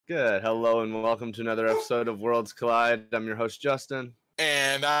Good. Hello and welcome to another episode of Worlds Collide. I'm your host, Justin.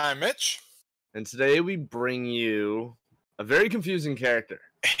 And I'm Mitch. And today we bring you a very confusing character.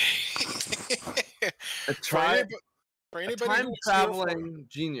 A time-traveling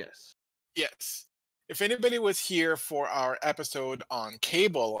genius. Yes. If anybody was here for our episode on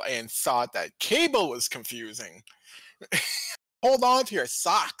Cable and thought that Cable was confusing, hold on to your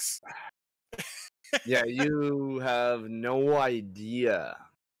socks. Yeah, you have no idea.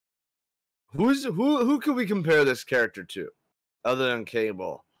 Who could we compare this character to, other than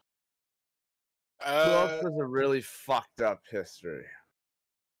Cable? Who else has a really fucked up history?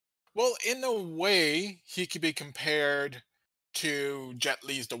 Well, in a way, he could be compared to Jet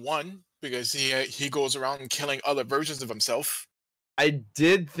Li's The One, because he goes around killing other versions of himself. I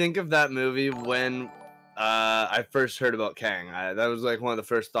did think of that movie when I first heard about Kang. That was like one of the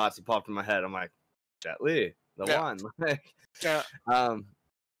first thoughts that popped in my head. I'm like, Jet Li, the one.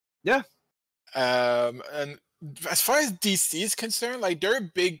 Yeah. And as far as DC is concerned, like, their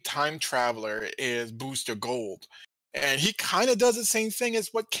big time traveler is Booster Gold. And he kind of does the same thing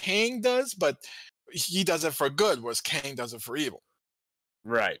as what Kang does, but he does it for good, whereas Kang does it for evil.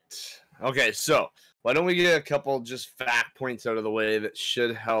 Right. Okay, so why don't we get a couple just fact points out of the way that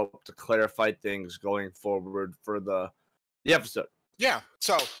should help to clarify things going forward for the episode. Yeah,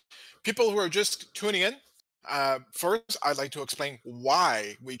 so people who are just tuning in, first I'd like to explain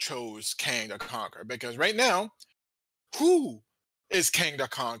why we chose Kang the Conqueror, because right now, who is Kang the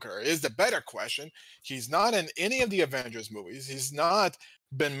Conqueror is the better question. He's not in any of the Avengers movies. He's not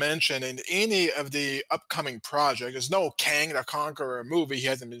been mentioned in any of the upcoming projects. There's no Kang the Conqueror movie. He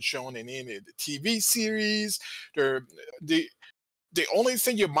hasn't been shown in any of the TV series. The only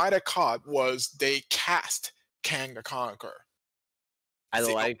thing you might have caught was they cast Kang the Conqueror. I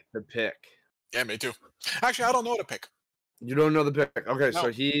like the pick. Yeah, me too. Actually, I don't know the pick. You don't know the pick? Okay, No. So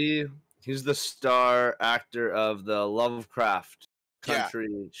he's the star actor of the Lovecraft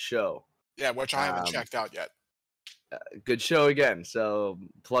Country show. Yeah, which I haven't checked out yet. Good show again. So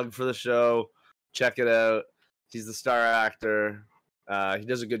plug for the show. Check it out. He's the star actor. He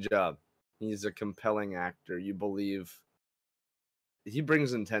does a good job. He's a compelling actor. You believe. He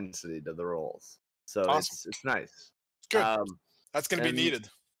brings intensity to the roles. So awesome. it's nice. Good. That's going to be needed.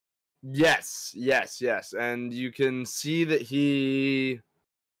 Yes. And you can see that he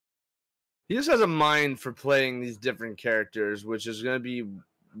just has a mind for playing these different characters, which is going to be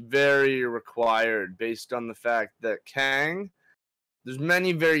very required based on the fact that Kang, there's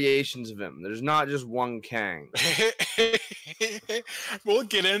many variations of him. There's not just one Kang. We'll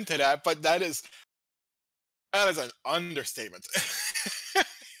get into that, but that is an understatement.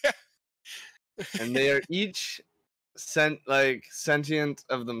 And they are each sentient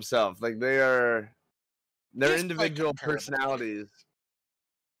of themselves. Like they're individual personalities.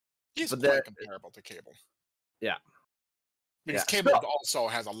 He's quite comparable to Cable. Yeah. Because Cable also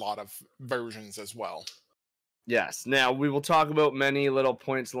has a lot of versions as well. Yes. Now, we will talk about many little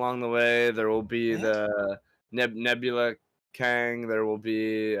points along the way. There will be the Nebula Kang. There will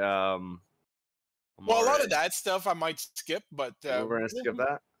be... a lot of that stuff I might skip, but... we're going to skip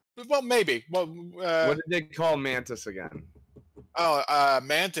that? Well, maybe. Well, what did they call Mantis again? Oh,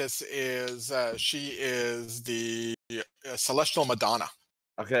 Mantis is... she is the Celestial Madonna.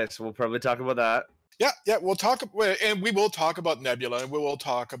 Okay, so we'll probably talk about that. Yeah, we'll talk, and we will talk about Nebula, and we will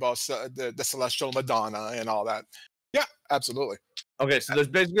talk about the Celestial Madonna and all that. Yeah, absolutely. Okay, so there's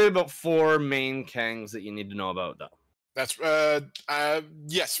basically about 4 main Kangs that you need to know about, though. That's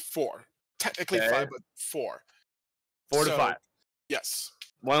yes, 4. Technically 5, but 4. 4 to 5. Yes.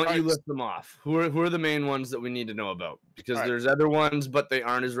 Why don't you list them off? Who are the main ones that we need to know about? Because there's other ones, but they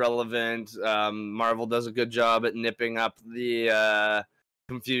aren't as relevant. Marvel does a good job at nipping up the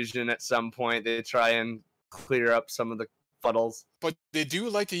confusion at some point. They try and clear up some of the fuddles, but they do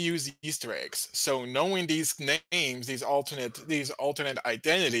like to use Easter eggs. So knowing these names, these alternate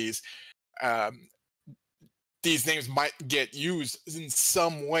identities, these names might get used in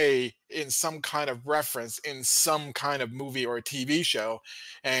some way, in some kind of reference, in some kind of movie or TV show.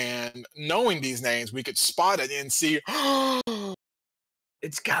 And knowing these names, we could spot it and see,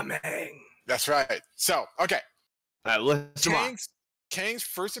 it's coming. That's right. So, okay. All right, let's Kang's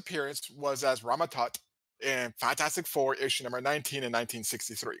first appearance was as Rama-Tut in Fantastic Four issue number 19 in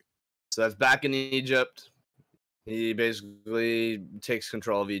 1963. So that's back in Egypt. He basically takes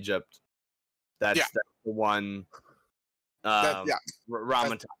control of Egypt. That's the one.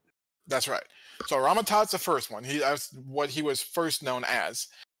 Rama-Tut. That's right. So Rama-Tut's the first one. That's what he was first known as.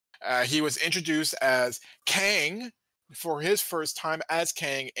 He was introduced as Kang for his first time as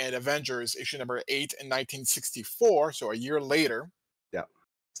Kang in Avengers issue number 8 in 1964. So a year later. Yeah.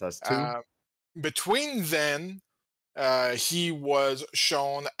 So that's two. Uh, Between then, he was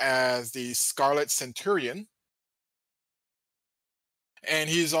shown as the Scarlet Centurion, and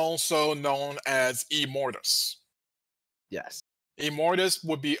he's also known as Immortus. Yes. Immortus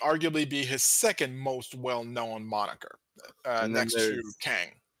would be arguably be his second most well-known moniker, And then next to there's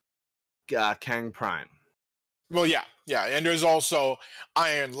Kang. Kang Prime. Well, yeah, and there's also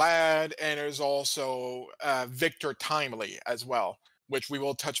Iron Lad, and there's also Victor Timely as well, which we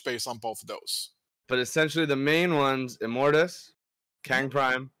will touch base on both of those. But essentially, the main ones: Immortus, Kang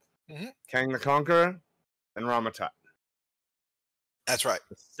Prime, Kang the Conqueror, and Ramatat. That's right.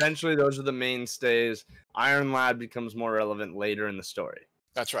 Essentially, those are the mainstays. Iron Lad becomes more relevant later in the story.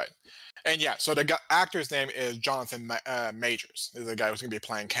 That's right. And yeah, so the actor's name is Jonathan Majors. Is the guy who's going to be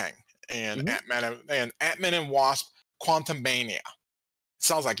playing Kang and Ant-Man and Wasp: Quantumania.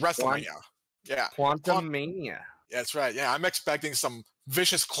 Sounds like WrestleMania. Yeah. Quantumania. That's right. Yeah, I'm expecting some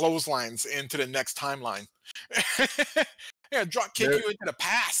vicious clotheslines into the next timeline. Yeah, drop kick you into the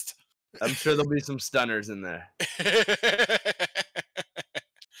past. I'm sure there'll be some stunners in there.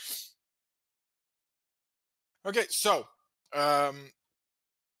 Okay, so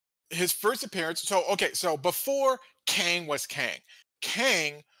his first appearance. So before Kang was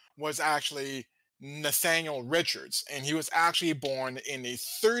Kang was actually Nathaniel Richards, and he was actually born in the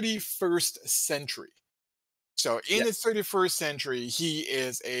 31st century. So in the 31st century, he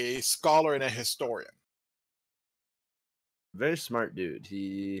is a scholar and a historian. Very smart dude.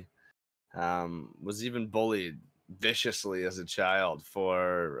 He was even bullied viciously as a child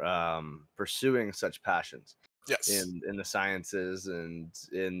for pursuing such passions. Yes. In the sciences and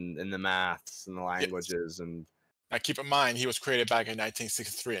in the maths and the languages. And now keep in mind, he was created back in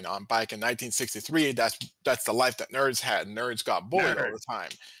 1963, and back in 1963, that's the life that nerds had. Nerds got bullied all the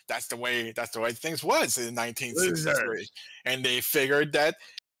time. That's the way things was in 1963. And they figured that,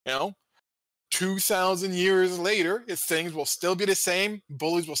 2,000 years later, things will still be the same.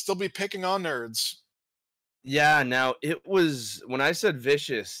 Bullies will still be picking on nerds. Yeah, now it was, when I said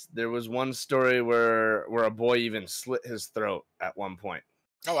vicious, there was one story where a boy even slit his throat at one point.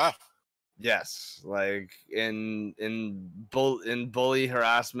 Oh wow. Yes, like in bully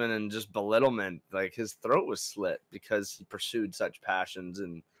harassment and just belittlement, like his throat was slit because he pursued such passions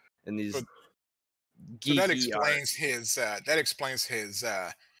and these so that explains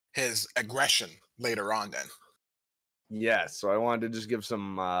his aggression later on then. Yes, so I wanted to just give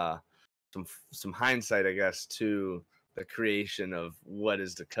some hindsight, I guess, to the creation of what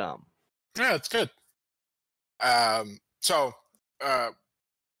is to come. Yeah, it's good.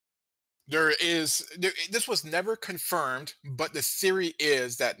 This was never confirmed, but the theory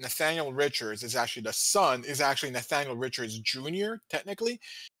is that Nathaniel Richards is actually Nathaniel Richards Jr., technically.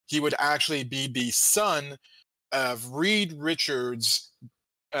 He would actually be the son of Reed Richards'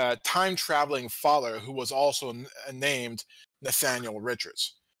 time-traveling father, who was also named Nathaniel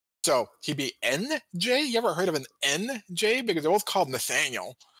Richards. So he'd be NJ? You ever heard of an NJ? Because they're both called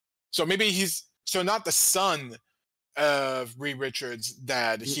Nathaniel. So maybe he's not the son of Reed Richards'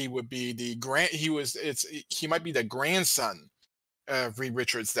 dad. He would be he might be the grandson of Reed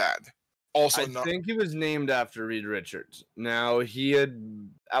Richards' dad. Also, I think he was named after Reed Richards. Now, he had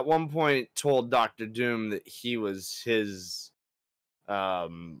at one point told Dr. Doom that he was his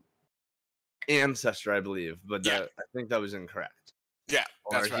ancestor, I believe, but I think that was incorrect. Yeah,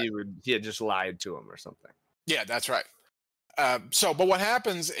 that's right. He had just lied to him or something. Yeah, that's right. But what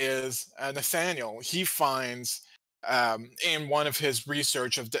happens is Nathaniel, he finds in one of his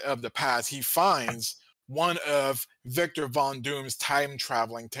research of the past, he finds one of Victor Von Doom's time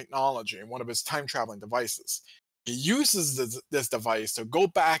traveling technology, one of his time traveling devices. He uses this device to go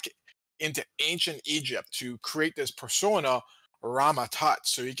back into ancient Egypt to create this persona Ramatat,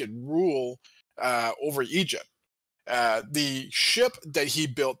 so he could rule over Egypt. The ship that he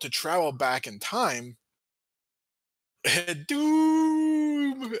built to travel back in time,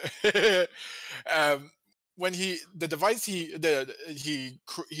 Doom. When the device he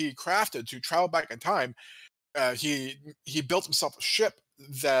crafted to travel back in time, he built himself a ship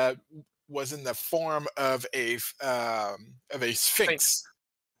that was in the form of a sphinx.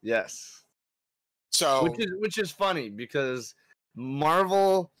 Yes. So which is funny because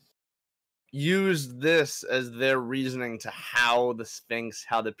Marvel used this as their reasoning to how the Sphinx,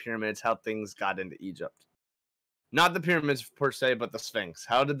 how the pyramids, how things got into Egypt. Not the pyramids per se, but the Sphinx.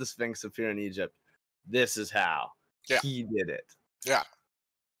 How did the Sphinx appear in Egypt? This is how. Yeah. He did it. Yeah.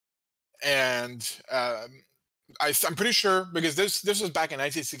 And I'm pretty sure, because this was back in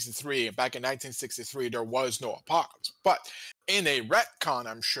 1963. Back in 1963, there was no apocalypse. But in a retcon,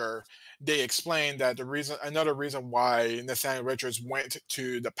 I'm sure, they explain that another reason why Nathaniel Richards went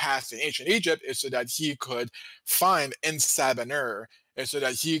to the past in ancient Egypt is so that he could find En-Sabanur, and so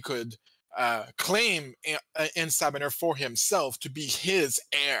that he could claim En-Sabanur for himself to be his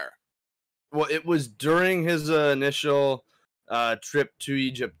heir. Well, it was during his initial trip to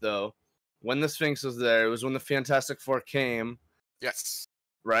Egypt, though, when the Sphinx was there. It was when the Fantastic Four came. Yes.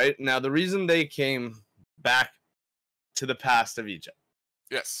 Right? Now, the reason they came back to the past of Egypt.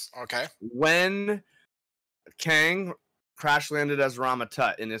 Yes. Okay. When Kang crash landed as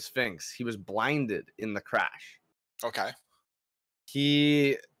Ramatut in his Sphinx, he was blinded in the crash. Okay.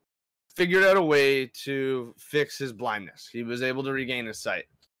 He figured out a way to fix his blindness. He was able to regain his sight.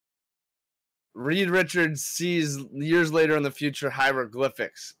 Reed Richards sees years later in the future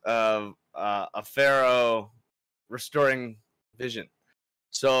hieroglyphics of a pharaoh restoring vision.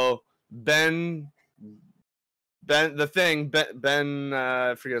 So Ben, I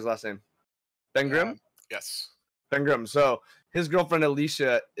forget his last name. Ben Grimm? Yes. Ben Grimm. So his girlfriend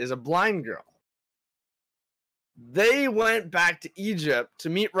Alicia is a blind girl. They went back to Egypt to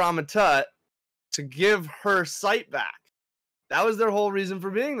meet Ramatut to give her sight back. That was their whole reason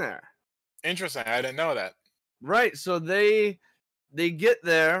for being there. Interesting. I didn't know that. Right. So they get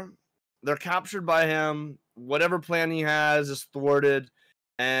there. They're captured by him. Whatever plan he has is thwarted.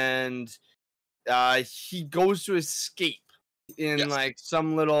 And he goes to escape in like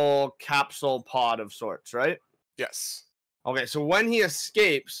some little capsule pod of sorts, right? Yes. Okay, so when he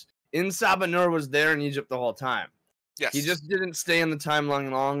escapes, En-Sabanur was there in Egypt the whole time. Yes. He just didn't stay in the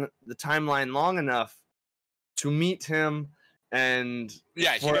timeline long enough to meet him and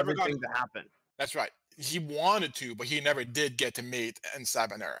for everything to happen. That's right. He wanted to, but he never did get to meet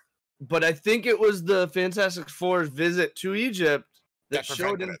En-Sabanur. But I think it was the Fantastic Four's visit to Egypt that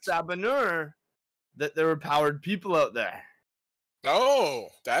showed En-Sabanur that there were powered people out there. Oh,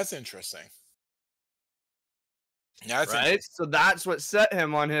 that's interesting. Yeah, right? So that's what set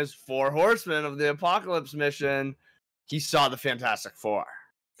him on his 4 Horsemen of the Apocalypse mission. He saw the Fantastic Four.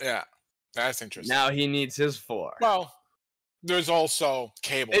 Yeah, that's interesting. Now he needs his 4. Well, there's also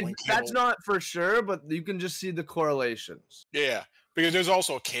Cable. That's not for sure, but you can just see the correlations. Yeah, because there's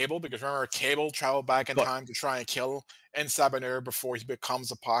also Cable. Because remember, Cable traveled back in time to try and kill En-Sabanur before he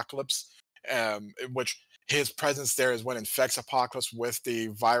becomes Apocalypse. Which his presence there is what infects Apocalypse with the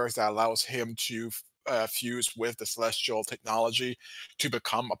virus that allows him to fuse with the celestial technology to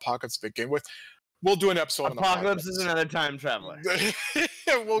become Apocalypse to begin with. We'll do an episode. Apocalypse is another time traveler.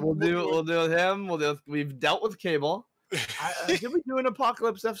 we'll do him. We've dealt with Cable. Did we do an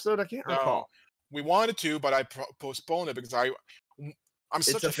Apocalypse episode? I can't recall. We wanted to, but I postponed it because I'm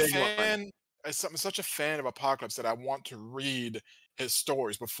such a fan. I'm such a fan of Apocalypse that I want to read his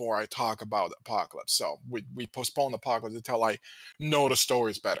stories before I talk about Apocalypse. So we postponed Apocalypse until I know the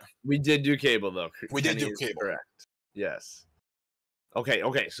stories better. We did do Cable though. We did do Cable. Correct. Yes.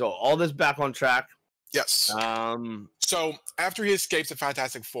 Okay. So all this back on track. Yes. So after he escapes the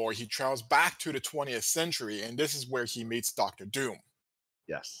Fantastic Four, he travels back to the 20th century, and this is where he meets Dr. Doom.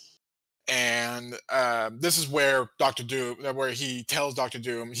 Yes. And this is where where he tells Dr.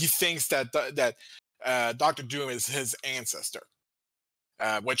 Doom he thinks that Dr. Doom is his ancestor,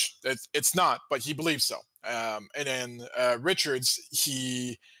 which it's not, but he believes so. And then Richards,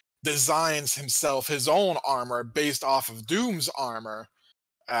 he designs himself his own armor based off of Doom's armor,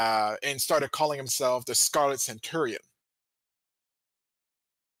 and started calling himself the Scarlet Centurion.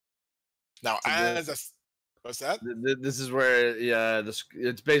 Now, what's that? This is where,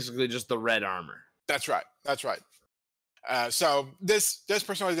 it's basically just the red armor. That's right. So this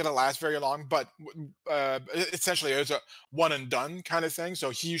person wasn't going to last very long, but essentially it was a one and done kind of thing. So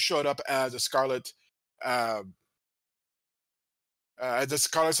he showed up as a Scarlet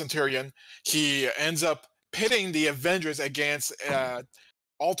Centurion. He ends up pitting the Avengers against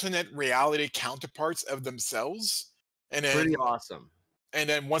alternate reality counterparts of themselves. And then, pretty awesome. And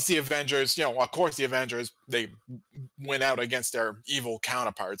then once the Avengers, of course the Avengers, they went out against their evil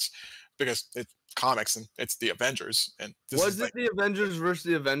counterparts because it's comics and it's the Avengers. And was it the Avengers versus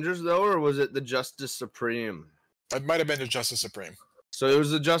the Avengers though, or was it the Justice Supreme? It might have been the Justice Supreme. So it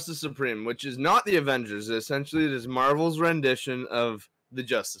was the Justice Supreme, which is not the Avengers. Essentially, it is Marvel's rendition of the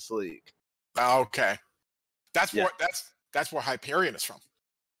Justice League. Okay, that's where Hyperion is from.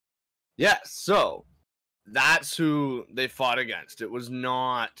 Yeah, so that's who they fought against. It was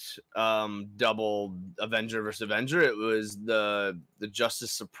not double Avenger versus Avenger. It was the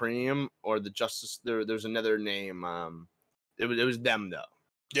Justice Supreme or the Justice. There's another name. It was them though.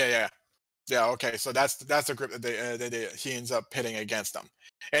 Yeah. Yeah, okay, so that's the group that he ends up pitting against them,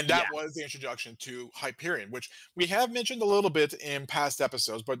 and Yeah. that was the introduction to Hyperion, which we have mentioned a little bit in past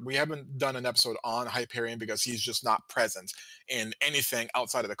episodes, but we haven't done an episode on Hyperion because he's just not present in anything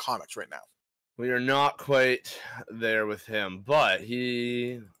outside of the comics right now. We are not quite there with him, but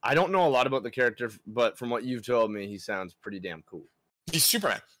I don't know a lot about the character, but from what you've told me, he sounds pretty damn cool. He's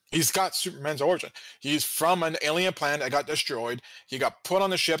Superman. He's got Superman's origin. He's from an alien planet that got destroyed. He got put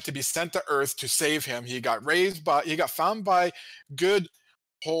on a ship to be sent to Earth to save him. He got found by good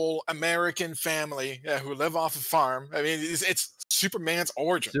whole American family who live off a farm. I mean, it's Superman's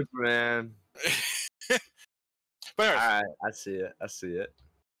origin. Superman. But anyways, I see it. I see it.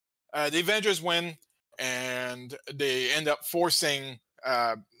 The Avengers win, and they end up forcing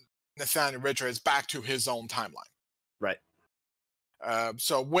Nathaniel Richards back to his own timeline. Right.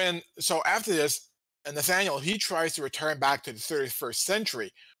 So after this, Nathaniel, he tries to return back to the 31st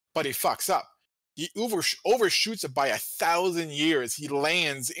century, but he fucks up. He overshoots it by 1,000 years. He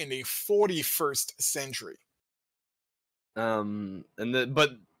lands in the 41st century. But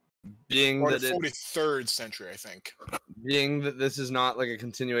being or that the 43rd century, I think. Being that this is not like a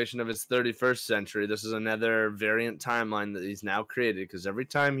continuation of his 31st century, this is another variant timeline that he's now created. Because every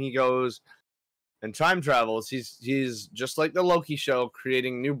time he goes and time travels, he's just like the Loki show,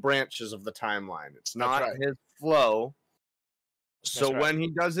 creating new branches of the timeline. It's not his flow. So when he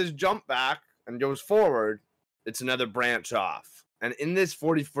does his jump back and goes forward, it's another branch off. And in this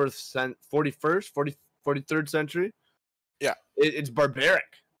 43rd century, it's barbaric.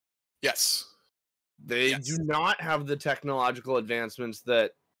 Yes. They do not have the technological advancements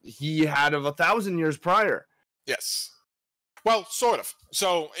that he had of 1,000 years prior. Yes. Well, sort of.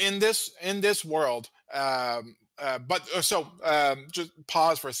 So in this world, just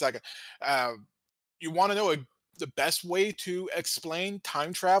pause for a second. You want to know the best way to explain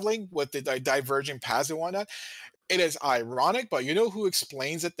time traveling with the diverging paths and whatnot? It is ironic, but you know who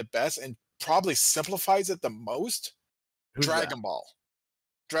explains it the best and probably simplifies it the most? Dragon Ball.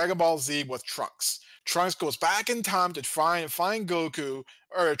 Dragon Ball Z with Trunks. Trunks goes back in time to try and find Goku,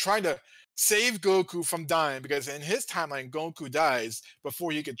 or trying to save Goku from dying, because in his timeline, Goku dies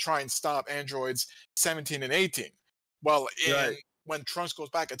before he could try and stop androids 17 and 18. Well, when Trunks goes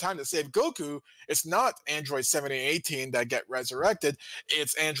back in time to save Goku, it's not android 17 and 18 that get resurrected.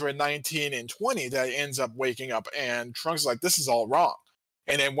 It's android 19 and 20 that ends up waking up, and Trunks is like, this is all wrong.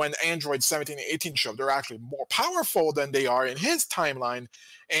 And then when android 17 and 18 show up, they're actually more powerful than they are in his timeline.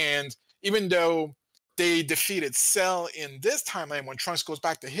 And even though they defeated Cell in this timeline, when Trunks goes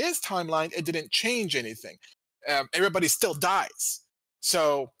back to his timeline, it didn't change anything. Everybody still dies.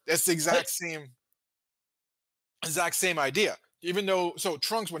 So it's the exact same idea. Even though, so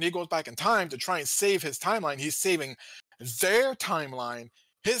Trunks, when he goes back in time to try and save his timeline, he's saving their timeline.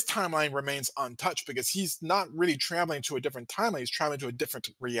 His timeline remains untouched because he's not really traveling to a different timeline. He's traveling to a different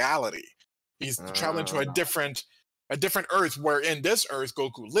reality. He's traveling to a different Earth, where in this Earth,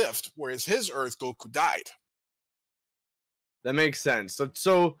 Goku lived, whereas his Earth, Goku died. That makes sense.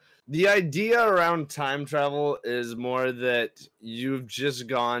 So the idea around time travel is more that you've just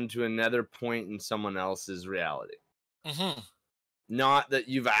gone to another point in someone else's reality. Mm-hmm. Not that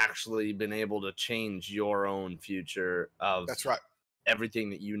you've actually been able to change your own future of everything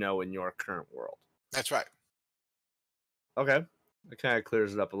that you know in your current world. That's right. Okay. That kind of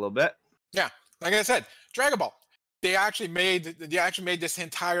clears it up a little bit. Yeah. Like I said, Dragon Ball. They actually made this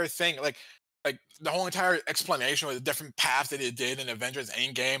entire thing, like the whole entire explanation with the different paths that it did in Avengers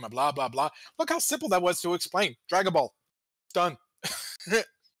Endgame and blah, blah, blah. Look how simple that was to explain. Dragon Ball. Done. But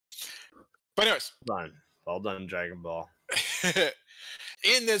anyways. Done. All done, Dragon Ball.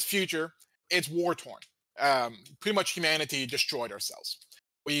 In this future, it's war-torn. Pretty much humanity destroyed ourselves.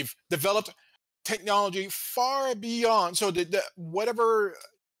 We've developed technology far beyond. So whatever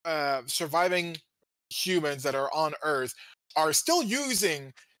surviving humans that are on Earth are still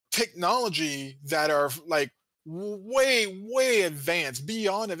using technology that are like way advanced,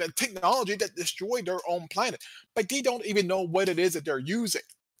 beyond technology that destroyed their own planet. But they don't even know what it is that they're using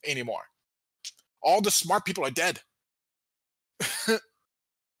anymore. All the smart people are dead.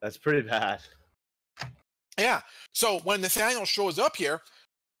 That's pretty bad. Yeah. So when Nathaniel shows up here,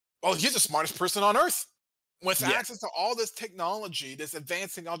 well, he's the smartest person on Earth with access to all this technology, this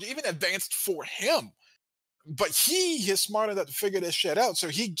advanced technology, even advanced for him. But he is smart enough to figure this shit out. So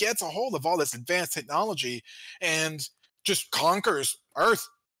he gets a hold of all this advanced technology and just conquers Earth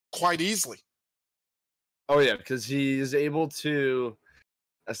quite easily. Oh, yeah, because he is able to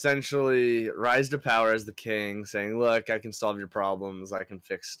essentially rise to power as the king, saying, look, I can solve your problems, I can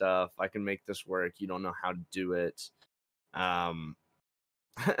fix stuff, I can make this work, you don't know how to do it.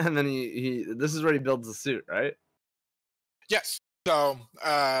 And then he this is where he builds the suit, right? Yes. So,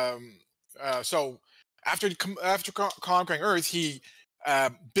 so after conquering Earth, he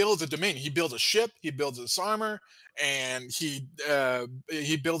builds a dominion. He builds a ship. He builds this armor, and he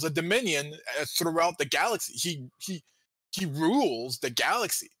builds a dominion throughout the galaxy. He rules the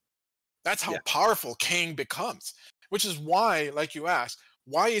galaxy. That's how powerful Kang becomes. Which is why, like you asked,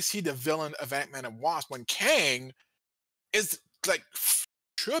 why is he the villain of Ant-Man and Wasp when Kang is like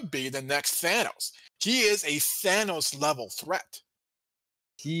should be the next Thanos? He is a Thanos level threat.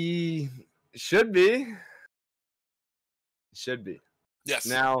 He should be. Should be. Yes.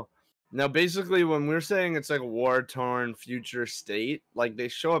 Now, basically, when we're saying it's like a war-torn future state, like they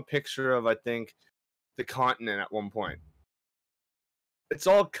show a picture of, I think, the continent at one point. It's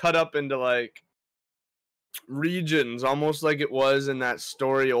all cut up into like regions, almost like it was in that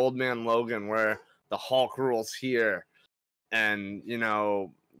story Old Man Logan, where the Hulk rules here, and you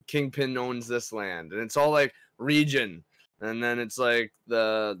know Kingpin owns this land, and it's all like region, and then it's like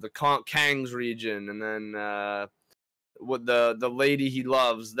the Kang's region, and then what the lady he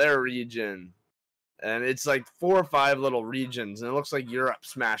loves, their region, and it's like 4 or 5 little regions, and it looks like Europe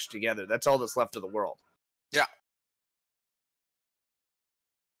smashed together. That's all that's left of the world. Yeah.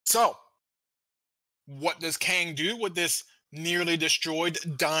 So, what does Kang do with this nearly destroyed,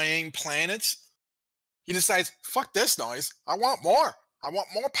 dying planet? He decides, fuck this noise. I want more. I want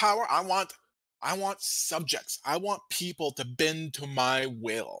more power. I want subjects. I want people to bend to my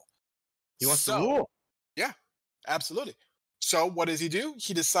will. He wants to rule. Yeah, absolutely. So what does he do?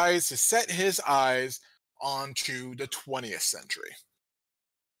 He decides to set his eyes onto the 20th century.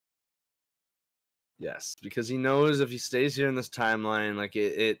 Yes, because he knows if he stays here in this timeline, like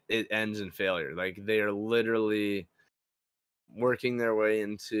it ends in failure. Like they are literally working their way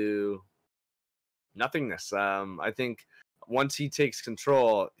into nothingness. I think once he takes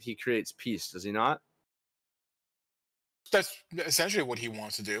control, he creates peace. Does he not? That's essentially what he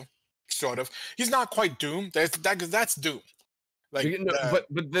wants to do. Sort of. He's not quite doomed. That's Doom. Like,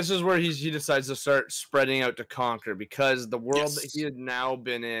 but this is where he decides to start spreading out to conquer, because the world that he had now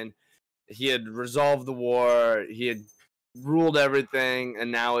been in, he had resolved the war, he had ruled everything,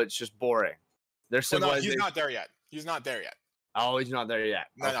 and now it's just boring. There's civilization. No, he's not there yet. He's not there yet. Oh, he's not there yet.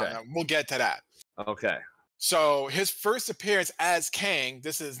 No. We'll get to that. Okay. So his first appearance as Kang,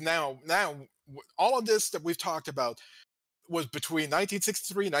 this is now all of this that we've talked about was between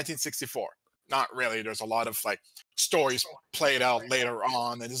 1963 and 1964. Not really. There's a lot of like stories played out later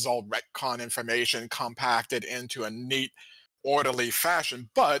on, and this is all retcon information compacted into a neat, orderly fashion.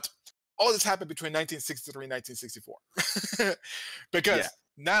 But all this happened between 1963 and 1964. Because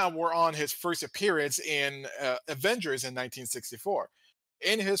now we're on his first appearance in Avengers in 1964.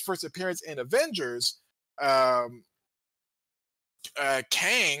 In his first appearance in Avengers, Kang,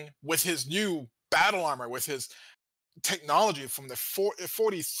 with his new battle armor, with his technology from the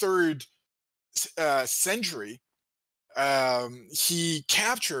 43rd century, he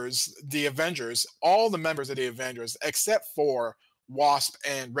captures the Avengers, all the members of the Avengers, except for Wasp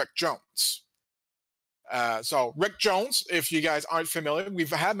and Rick Jones. So Rick Jones, if you guys aren't familiar, we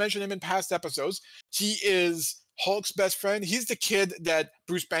have mentioned him in past episodes. He is Hulk's best friend. He's the kid that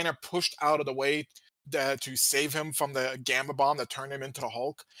Bruce Banner pushed out of the way to save him from the gamma bomb that turned him into the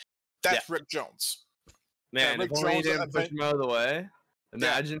Hulk. That's Rick Jones. Man, Rick Jones didn't push him out of the way.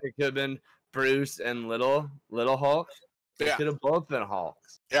 Imagine it could have been Bruce and little Hulk. They could have both been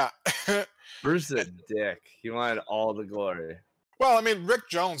Hulks. Yeah. Bruce is a dick. He wanted all the glory. Well, I mean, Rick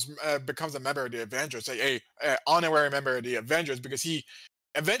Jones becomes a member of the Avengers, honorary member of the Avengers, because he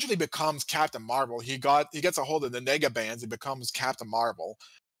eventually becomes Captain Marvel. He gets a hold of the Nega bands and becomes Captain Marvel.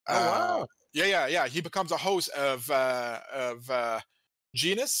 Oh wow! Yeah. He becomes a host of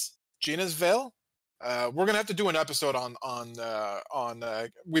Genusville. We're gonna have to do an episode on.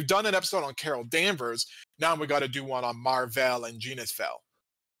 We've done an episode on Carol Danvers. Now we got to do one on Marvel and Genusville.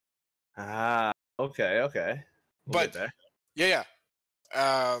 Ah, okay. We'll get there. Yeah.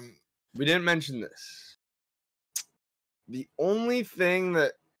 We didn't mention this. The only thing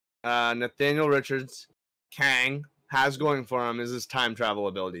that Nathaniel Richards, Kang, has going for him is his time travel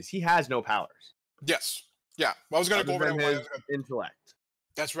abilities. He has no powers. Yes. Yeah. Well, I was going to go over his intellect.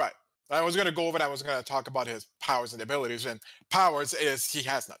 That's right. I was going to go over that. I was going to talk about his powers and abilities, and powers is he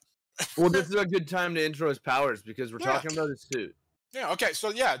has none. Well, this is a good time to intro his powers because we're talking about his suit. Yeah. Okay.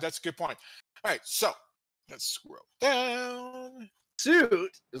 So that's a good point. All right. So let's scroll down.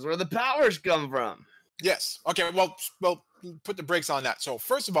 Suit is where the powers come from. Yes. Okay. Well, put the brakes on that. So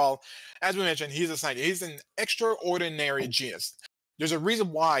first of all, as we mentioned, he's a scientist. He's an extraordinary genius. There's a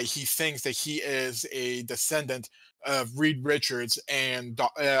reason why he thinks that he is a descendant of Reed Richards and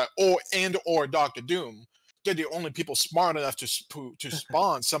or Doctor Doom. They're the only people smart enough to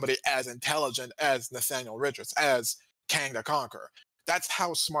spawn somebody as intelligent as Nathaniel Richards, as Kang the Conqueror. That's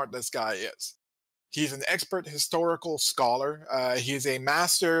how smart this guy is. He's an expert historical scholar. He's a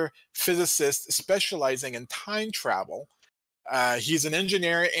master physicist specializing in time travel. He's an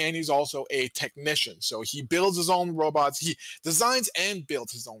engineer and he's also a technician. So he builds his own robots. He designs and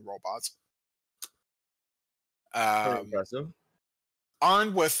builds his own robots. Pretty impressive.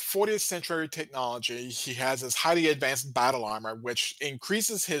 Armed with 40th century technology, he has his highly advanced battle armor, which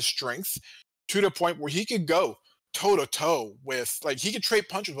increases his strength to the point where he could go toe to toe with, like, he could trade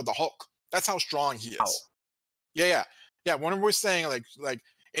punches with the Hulk. That's how strong he is. Wow. Yeah. When we're saying like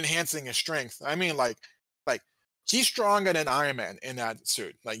enhancing his strength, I mean like he's stronger than Iron Man in that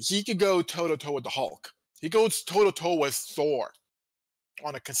suit. Like he could go toe to toe with the Hulk. He goes toe to toe with Thor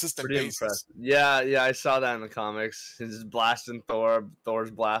on a consistent Pretty basis. impressive. Yeah, I saw that in the comics. He's just blasting Thor.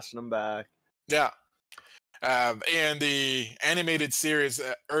 Thor's blasting him back. Yeah. And the animated series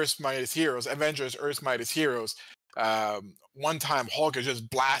Earth's Mightiest Heroes, Avengers Earth's Mightiest Heroes, one time Hulk is just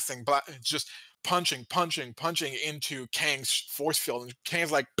just punching into Kang's force field, and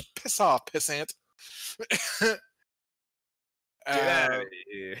Kang's like, piss off, pissant.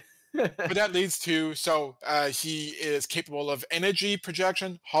 But that leads to, he is capable of energy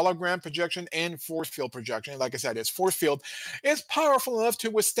projection, hologram projection, and force field projection. Like I said, his force field is powerful enough to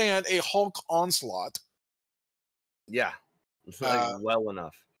withstand a Hulk onslaught. Yeah, it's like well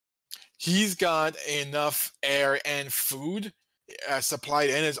enough. He's got enough air and food supplied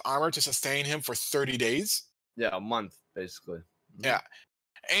in his armor to sustain him for 30 days. Yeah, a month, basically. Yeah.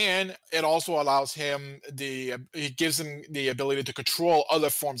 And it also allows him it gives him the ability to control other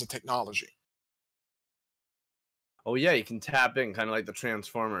forms of technology. Oh yeah, you can tap in, kind of like the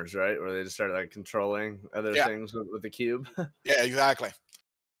Transformers, right? Where they just start like controlling other things with the cube. Yeah, exactly.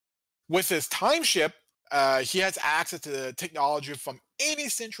 With his time ship, he has access to technology from any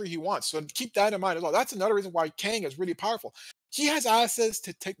century he wants. So keep that in mind as well. That's another reason why Kang is really powerful. He has access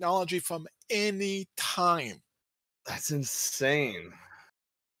to technology from any time. That's insane.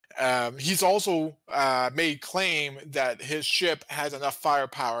 He's also made claim that his ship has enough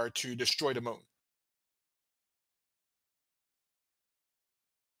firepower to destroy the moon.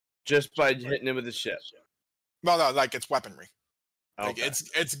 Just by hitting it with the ship? Well, no, like it's weaponry. Okay. Like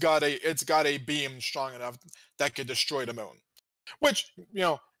it's got a beam strong enough that could destroy the moon. Which,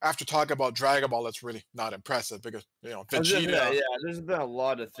 after talking about Dragon Ball, that's really not impressive because Vegeta. Yeah, there's been a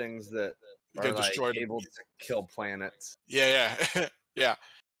lot of things that are like able to kill planets. Yeah. Yeah.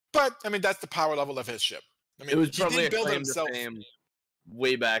 But I mean, that's the power level of his ship. I mean, it was probably he didn't build a it himself. Fame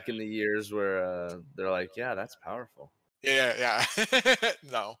way back in the years where they're like, yeah, that's powerful. Yeah.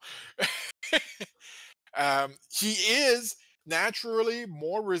 No. He is naturally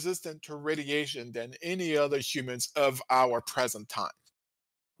more resistant to radiation than any other humans of our present time.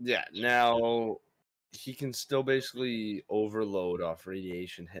 Yeah, now he can still basically overload off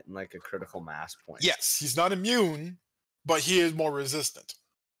radiation hitting like a critical mass point. Yes, he's not immune, but he is more resistant,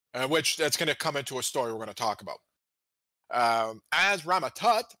 which that's going to come into a story we're going to talk about. As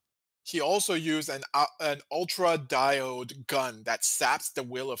Ramatut, he also used an ultra diode gun that saps the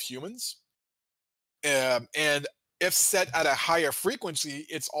will of humans. And if set at a higher frequency,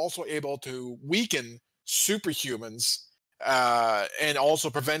 it's also able to weaken superhumans and also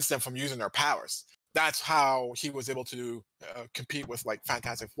prevents them from using their powers. That's how he was able to compete with like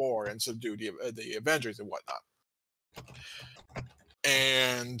Fantastic Four and subdue the Avengers and whatnot.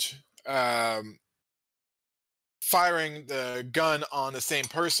 And firing the gun on the same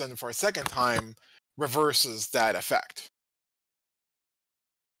person for a second time reverses that effect.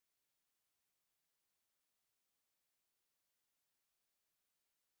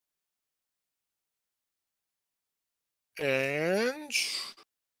 And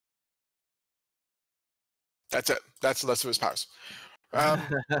that's it. That's the list of his powers.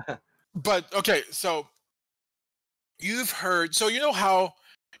 But okay, so you've heard, so you know how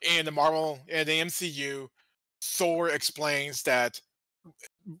in the Marvel and the MCU, Thor explains that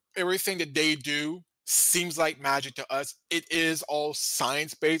everything that they do seems like magic to us. It is all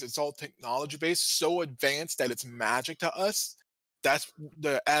science-based, it's all technology-based, so advanced that it's magic to us. That's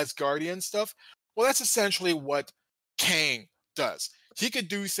the Asgardian stuff. Well, that's essentially what Kang does. He could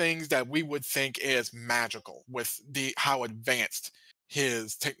do things that we would think is magical with how advanced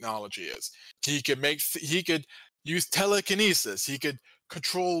his technology is. He could use telekinesis. He could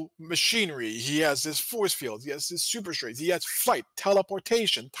control machinery. He has his force field. He has his super strength. He has flight,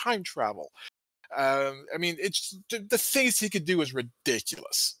 teleportation, time travel. I mean, it's the things he could do is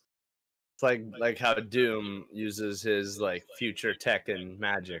ridiculous. It's like how Doom uses his like future tech and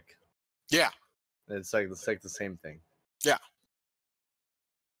magic. Yeah, It's like the same thing. yeah.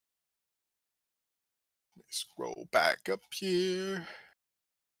 Scroll back up here.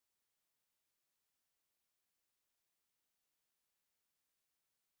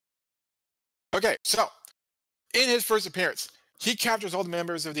 Okay, so in his first appearance, he captures all the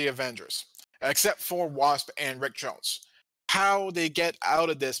members of the Avengers, except for Wasp and Rick Jones. How they get out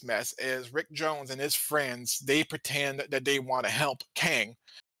of this mess is Rick Jones and his friends, they pretend that they want to help Kang,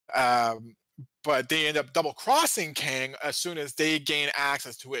 um, but they end up double-crossing Kang as soon as they gain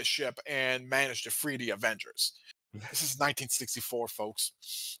access to his ship and manage to free the Avengers. This is 1964, folks.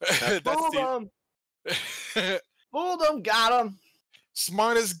 Fooled him! Fooled him! Got him!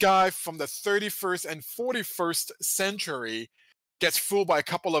 Smartest guy from the 31st and 41st century gets fooled by a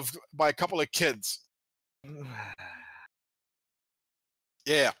couple of kids.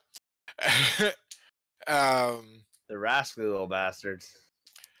 Yeah. The rascally little bastards.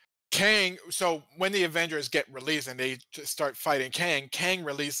 Kang, so when the Avengers get released and they start fighting Kang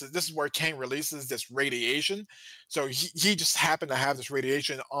releases, this is where Kang releases this radiation. So he just happened to have this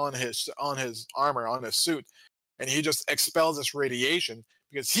radiation on his armor, on his suit, and he just expels this radiation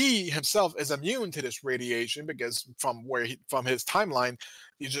because he himself is immune to this radiation because from his timeline,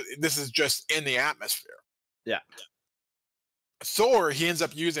 this is just in the atmosphere. Yeah. Thor, he ends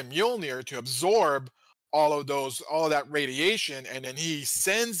up using Mjolnir to absorb all of that radiation, and then he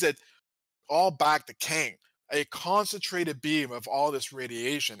sends it all back to Kang, a concentrated beam of all this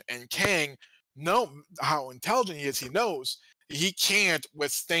radiation. And Kang, know how intelligent he is, he knows he can't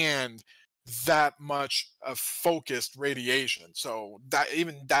withstand that much of focused radiation. So that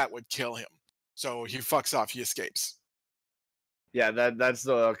would kill him. So he fucks off, he escapes. Yeah, that's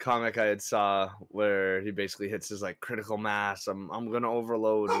the comic I had saw where he basically hits his like critical mass. I'm gonna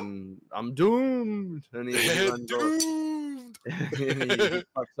overload and I'm doomed. And he runs Doomed. and he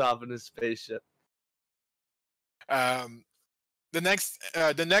fucks off in his spaceship. The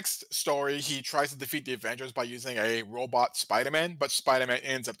next story, he tries to defeat the Avengers by using a robot Spider-Man, but Spider-Man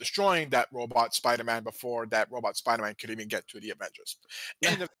ends up destroying that robot Spider-Man before that robot Spider-Man could even get to the Avengers.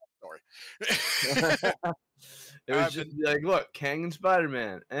 End of the story. It was just like, look, Kang and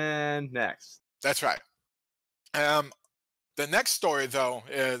Spider-Man, and next. That's right. The next story, though,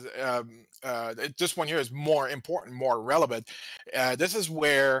 is this one here is more important, more relevant. This is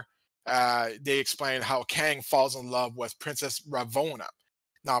where they explain how Kang falls in love with Princess Ravonna.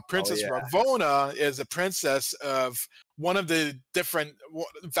 Now, Princess Ravonna is a princess of one of the different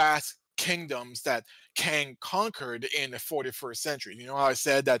vast kingdoms that Kang conquered in the 41st century. You know how I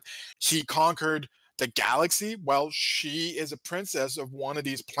said that he conquered the galaxy? Well, she is a princess of one of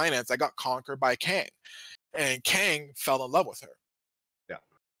these planets that got conquered by Kang. And Kang fell in love with her. Yeah.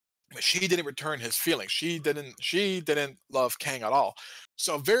 But she didn't return his feelings. She didn't love Kang at all.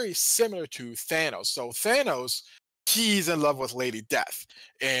 So very similar to Thanos. So Thanos, he's in love with Lady Death,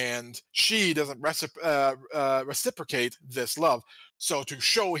 and she doesn't reciprocate this love. So to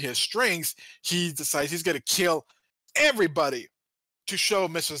show his strengths, he decides he's going to kill everybody to show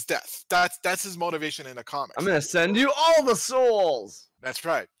Mrs. Death. That's his motivation in the comics. I'm going to send you all the souls. That's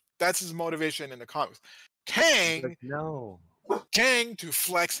right. That's his motivation in the comics. Kang, Kang, to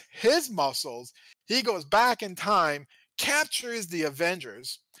flex his muscles, he goes back in time, captures the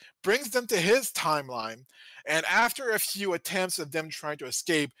Avengers, brings them to his timeline, and after a few attempts of them trying to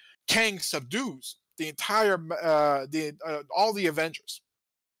escape, Kang subdues the entire all the Avengers.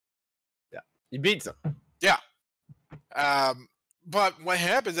 Yeah, he beats them. Yeah. But what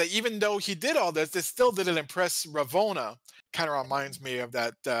happens is that even though he did all this, it still didn't impress Ravonna. Kind of reminds me of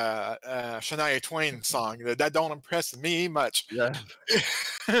that Shania Twain song. That don't impress me much. Yeah.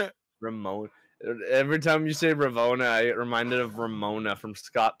 Ramona. Every time you say Ravonna, I get reminded of Ramona from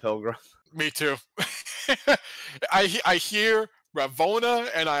Scott Pilgrim. Me too. I hear Ravonna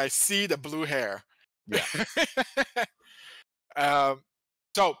and I see the blue hair. Yeah.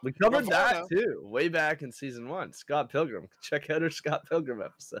 So we covered that too, way back in season 1. Scott Pilgrim. Check out our Scott Pilgrim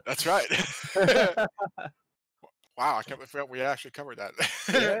episode. That's right. Wow, I can't forget we actually covered that.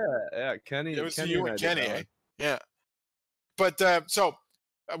 yeah, Kenny. It was you and Kenny, eh? Yeah. But so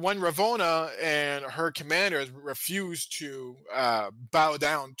when Ravonna and her commanders refused to bow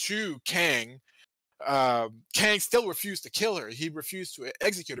down to Kang, Kang still refused to kill her. He refused to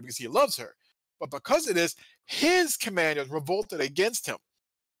execute her because he loves her. But because of this, his commanders revolted against him.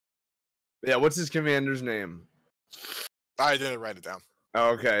 Yeah, what's his commander's name? I didn't write it down.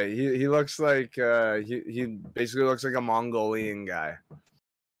 Okay, he looks like he basically looks like a Mongolian guy,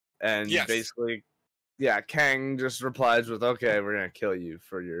 And Yes. basically, yeah, Kang just replies with, "Okay, we're gonna kill you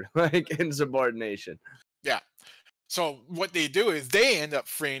for your like insubordination." Yeah. So what they do is they end up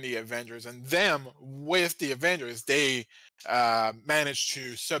freeing the Avengers, and them with the Avengers, they manage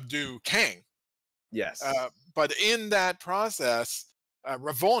to subdue Kang. Yes. But in that process,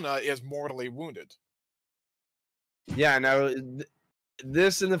 Ravonna is mortally wounded. Yeah. Now,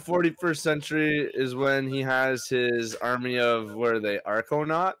 this in the 41st century is when he has his army of, what are they,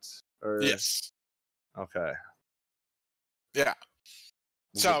 Arconauts? Or Yes. okay, Yeah.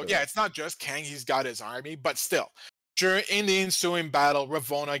 we'll get So to yeah, that. it's not just Kang; he's got his army, but still, during in the ensuing battle,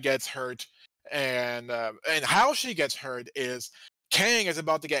 Ravonna gets hurt, and how she gets hurt is Kang is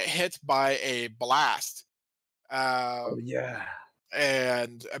about to get hit by a blast. Oh Um, yeah.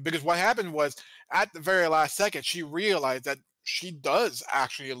 and because what happened was at the very last second she realized that she does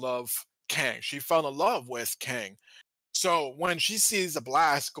actually love Kang. She fell in love with Kang. So when she sees the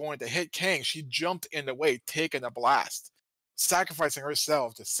blast going to hit Kang, she jumped in the way, taking the blast, sacrificing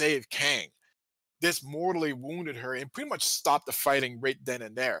herself to save Kang. This mortally wounded her and pretty much stopped the fighting right then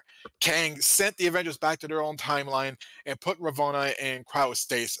and there. Kang sent the Avengers back to their own timeline and put Ravonna in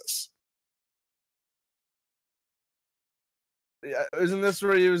cryostasis. Yeah, isn't this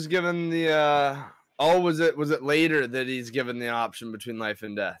where he was given the oh, was it later that he's given the option between life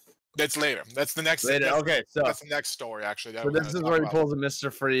and death? That's later. That's the next. Later. Okay, That's the next story actually that so we're going this to is talk where he about. pulls a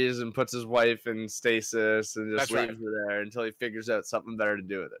Mr. Freeze and puts his wife in stasis and just That's right. leaves her there until he figures out something better to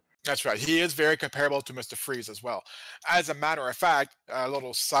do with it. That's right. He is very comparable to Mr. Freeze as well. As a matter of fact, a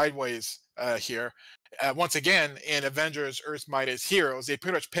little sideways here. Once again, in Avengers: Earth's Mightiest Heroes, they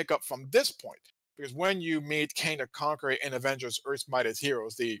pretty much pick up from this point because when you meet Kang the Conqueror in Avengers: Earth's Mightiest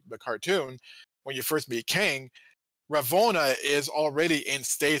Heroes, the cartoon, when you first meet Kang, Ravonna is already in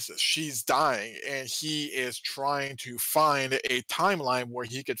stasis. She's dying, and he is trying to find a timeline where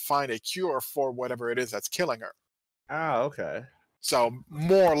he could find a cure for whatever it is that's killing her. Oh, okay. So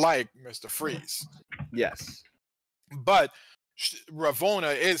more like Mr. Freeze. Yes. But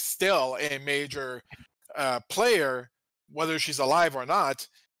Ravonna is still a major player, whether she's alive or not,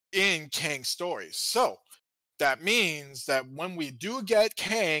 in Kang's stories. So that means that when we do get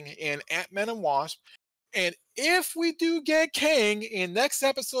Kang in Ant-Man and Wasp, and if we do get Kang in next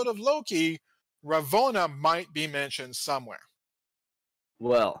episode of Loki, Ravonna might be mentioned somewhere.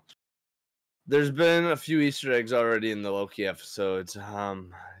 Well, there's been a few Easter eggs already in the Loki episodes.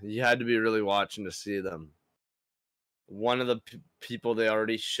 You had to be really watching to see them. One of the people they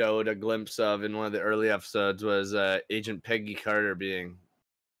already showed a glimpse of in one of the early episodes was Agent Peggy Carter being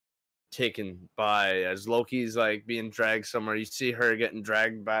taken by as Loki's like being dragged somewhere. You see her getting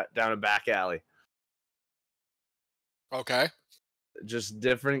dragged back down a back alley. Okay. Just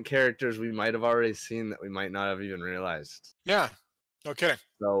different characters we might have already seen that we might not have even realized. Yeah. No kidding.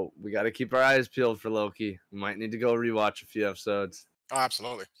 So we got to keep our eyes peeled for Loki. We might need to go rewatch a few episodes. Oh,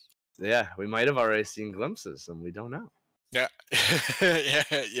 absolutely. Yeah, we might have already seen glimpses, and we don't know. Yeah. yeah.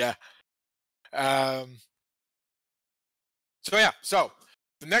 Yeah. So yeah. So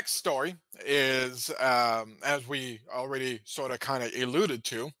the next story is, as we already sort of kind of alluded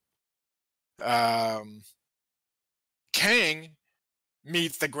to, Kang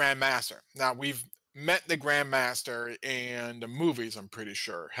meets the Grandmaster. Now we've met the Grandmaster in the movies. I'm pretty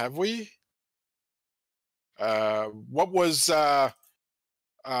sure. Have we? What was Jeff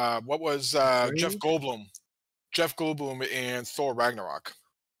Goldblum? Jeff Goldblum in Thor Ragnarok.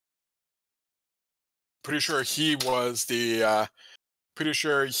 Pretty sure he was the. Pretty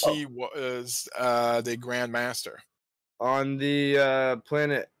sure he was the Grandmaster on the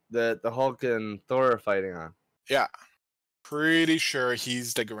planet that the Hulk and Thor are fighting on. Yeah, pretty sure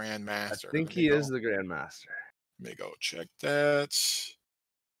he's the Grandmaster. I think he is the Grandmaster. Let me go check that.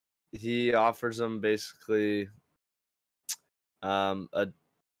 He offers him basically,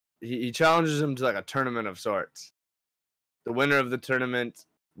 he challenges him to like a tournament of sorts. The winner of the tournament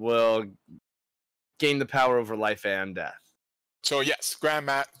will gain the power over life and death. So yes,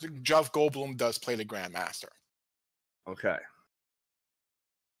 Jeff Goldblum does play the Grandmaster. Okay.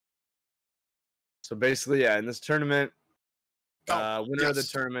 So basically, yeah, in this tournament, winner of the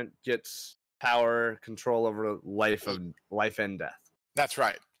tournament gets power, control over life and death. That's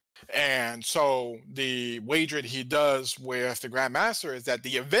right. And so the wager he does with the Grandmaster is that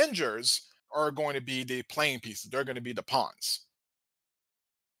the Avengers are going to be the playing pieces. They're going to be the pawns.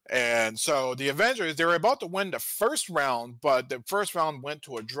 And so the Avengers, they were about to win the first round, but the first round went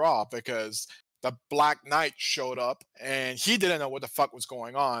to a draw because the Black Knight showed up and he didn't know what the fuck was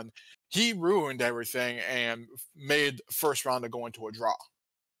going on. He ruined everything and made the first round to go into a draw.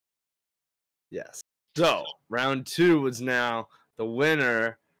 Yes. So round 2 was now the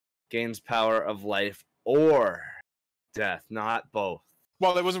winner gains power of life or death, not both.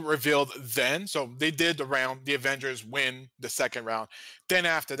 Well, it wasn't revealed then, so they did the round. The Avengers win the second round. Then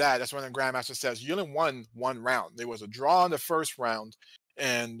after that, that's when the Grandmaster says you only won one round. There was a draw in the first round,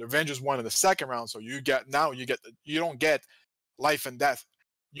 and the Avengers won in the second round. So you don't get life and death.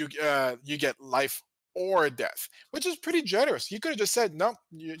 You get life or death, which is pretty generous. He could have just said no.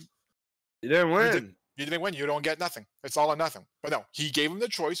 You didn't win. You didn't win. You don't get nothing. It's all or nothing. But no, he gave him the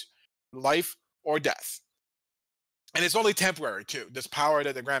choice: life or death. And it's only temporary too. This power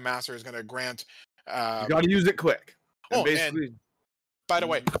that the Grandmaster is going to grant. You got to use it quick. And by the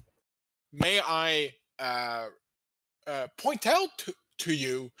way, may I point out to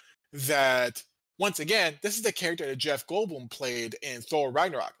you that once again, this is the character that Jeff Goldblum played in Thor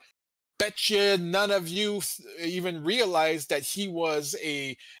Ragnarok. Bet you none of you even realized that he was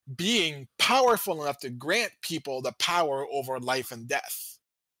a being powerful enough to grant people the power over life and death.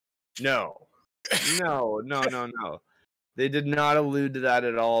 No. They did not allude to that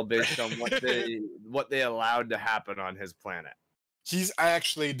at all based on what they allowed to happen on his planet. He's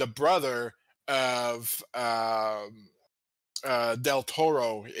actually the brother of Del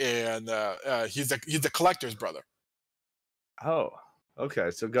Toro, and he's the collector's brother. Oh, okay.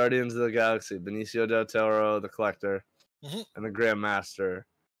 So Guardians of the Galaxy, Benicio del Toro, the collector, and the Grandmaster.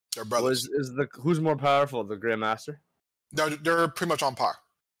 They're brothers. Who's more powerful, the Grandmaster? They're pretty much on par.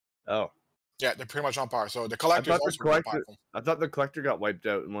 Oh. Yeah, they're pretty much on par. So the collector is also really powerful. I thought the collector got wiped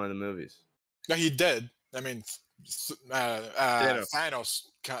out in one of the movies. No, he did. I mean, Thanos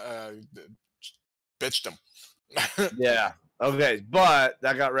bitched him. Yeah. Okay, but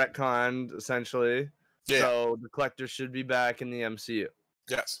that got retconned essentially. Yeah. So the collector should be back in the MCU.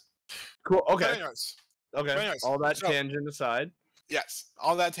 Yes. Cool. Okay. Very nice. Okay. Very nice. All that tangent aside. Yes.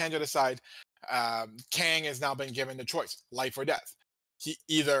 All that tangent aside, Kang has now been given the choice: life or death. He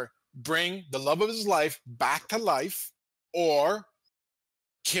either bring the love of his life back to life or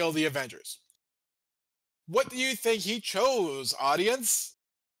kill the Avengers. What do you think he chose, audience?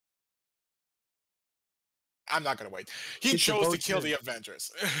 I'm not going to wait. He chose to kill the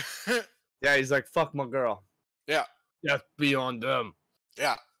Avengers. Yeah, he's like, fuck my girl. Yeah. Death be on them.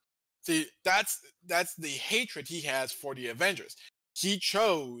 Yeah. See, that's the hatred he has for the Avengers. He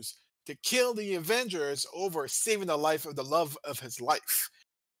chose to kill the Avengers over saving the life of the love of his life.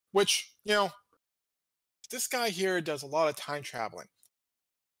 Which, this guy here does a lot of time traveling.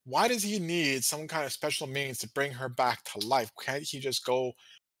 Why does he need some kind of special means to bring her back to life? Can't he just go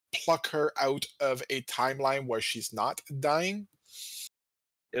pluck her out of a timeline where she's not dying?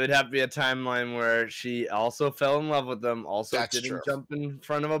 It would have to be a timeline where she also fell in love with them, also didn't jump in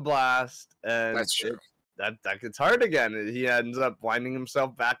front of a blast, and that's true. That gets hard again. He ends up winding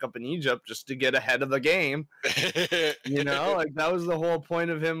himself back up in Egypt just to get ahead of the game. Like that was the whole point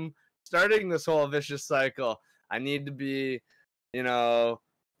of him starting this whole vicious cycle. I need to be,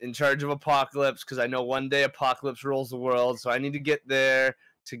 in charge of Apocalypse because I know one day Apocalypse rules the world. So I need to get there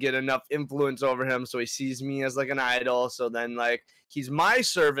to get enough influence over him so he sees me as like an idol. So then like he's my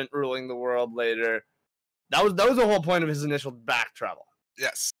servant ruling the world later. That was the whole point of his initial back travel.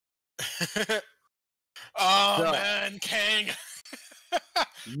 Yes. Man, Kang.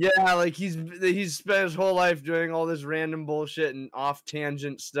 Yeah, like he's spent his whole life doing all this random bullshit and off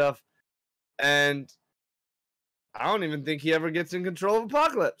tangent stuff, and I don't even think he ever gets in control of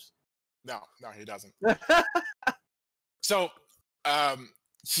Apocalypse. No, he doesn't. So,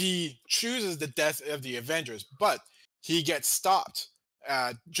 he chooses the death of the Avengers, but he gets stopped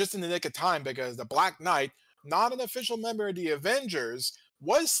just in the nick of time because the Black Knight, not an official member of the Avengers,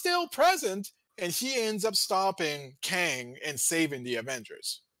 was still present. And he ends up stopping Kang and saving the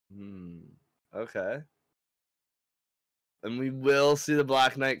Avengers. Okay. And we will see the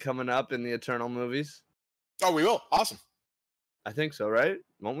Black Knight coming up in the Eternal movies? Oh, we will. Awesome. I think so, right?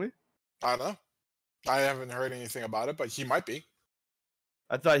 Won't we? I don't know. I haven't heard anything about it, but he might be.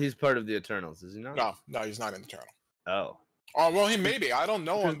 I thought he's part of the Eternals, is he not? No, he's not in Eternal. Oh. Oh, well, he may be. I don't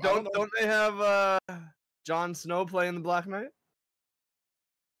know. Don't they have Jon Snow playing the Black Knight?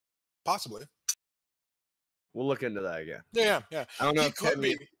 Possibly. We'll look into that again. Yeah. I don't know. He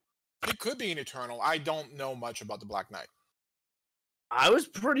could be an Eternal. I don't know much about the Black Knight. I was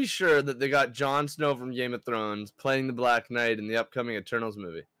pretty sure that they got Jon Snow from Game of Thrones playing the Black Knight in the upcoming Eternals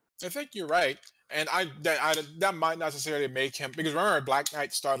movie. I think you're right, and that might not necessarily make him, because remember, Black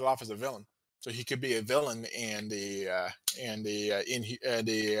Knight started off as a villain, so he could be a villain in the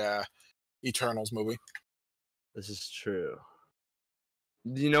Eternals movie. This is true.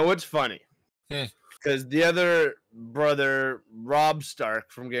 You know what's funny? Hmm. Because the other brother, Robb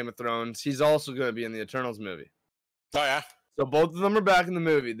Stark from Game of Thrones, he's also going to be in the Eternals movie. Oh, yeah? So both of them are back in the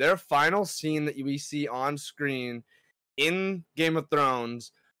movie. Their final scene that we see on screen in Game of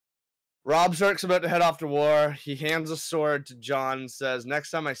Thrones, Robb Stark's about to head off to war. He hands a sword to Jon and says,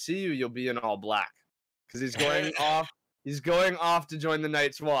 "Next time I see you, you'll be in all black." Because he's going off. He's going off to join the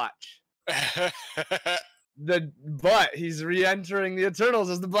Night's Watch. But he's re-entering the Eternals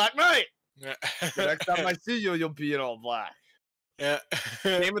as the Black Knight. So next time I see you, you'll be in all black. Yeah.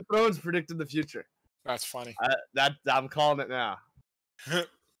 Game of Thrones predicted the future. That's funny. I'm calling it now. I'm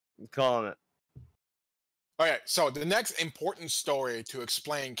calling it. Okay, so the next important story to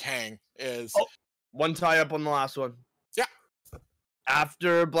explain Kang is one tie-up on the last one. Yeah.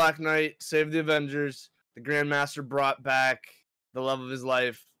 After Black Knight saved the Avengers, the Grandmaster brought back the love of his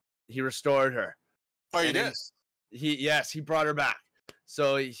life. He restored her. Oh, he did? He brought her back.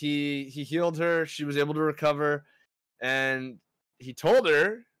 So he healed her. She was able to recover, and he told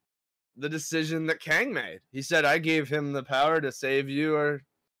her the decision that Kang made. He said, "I gave him the power to save you or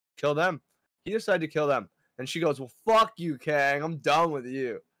kill them." He decided to kill them. And she goes, "Well, fuck you, Kang. I'm done with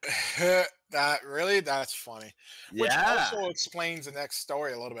you." That's funny. Yeah. Which also explains the next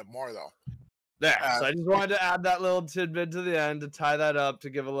story a little bit more, though. Yeah. So I just wanted to add that little tidbit to the end to tie that up, to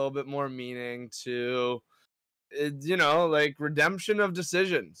give a little bit more meaning to, like redemption of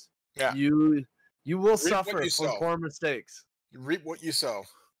decisions. Yeah. You will suffer for poor mistakes. You reap what you sow.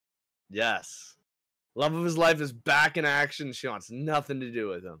 Yes. Love of his life is back in action. She wants nothing to do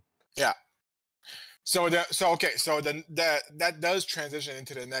with him. Yeah. So that does transition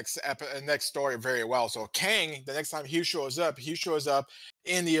into the next story very well. So Kang, the next time he shows up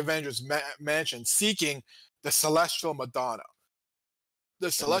in the Avengers mansion seeking the Celestial Madonna.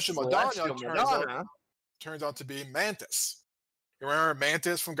 The Celestial Madonna turns out to be Mantis. You remember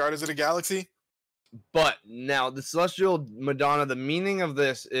Mantis from Guardians of the Galaxy? But now the Celestial Madonna, the meaning of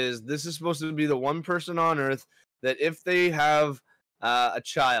this is supposed to be the one person on Earth that if they have a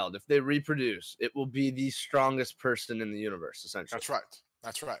child, if they reproduce, it will be the strongest person in the universe, essentially.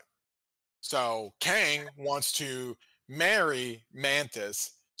 That's right. So Kang wants to marry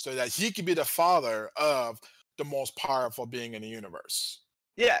Mantis so that he can be the father of the most powerful being in the universe.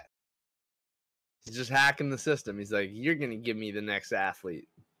 Yeah. He's just hacking the system. He's like, "You're going to give me the next athlete."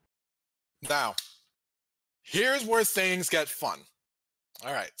 Now, here's where things get fun.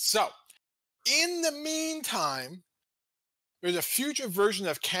 All right. So, in the meantime, there's a future version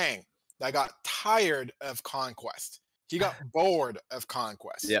of Kang that got tired of conquest. He got bored of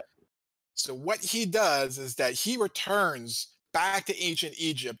conquest. Yeah. So what he does is that he returns back to ancient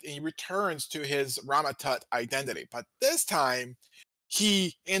Egypt and he returns to his Ramatut identity. But this time,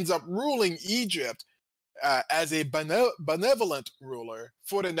 he ends up ruling Egypt as a benevolent ruler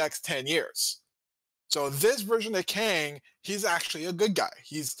for the next 10 years. So this version of Kang, he's actually a good guy.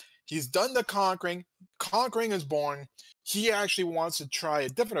 He's done the conquering. Conquering is born. He actually wants to try a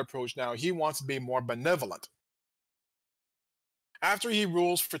different approach now. He wants to be more benevolent. After he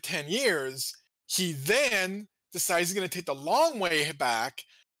rules for 10 years, he then decides he's going to take the long way back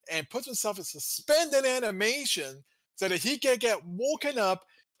and puts himself in suspended animation so that he can get woken up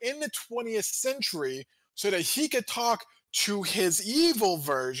in the 20th century so that he could talk to his evil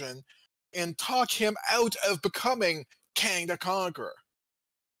version and talk him out of becoming Kang the Conqueror.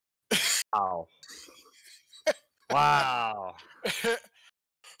 Wow. Wow.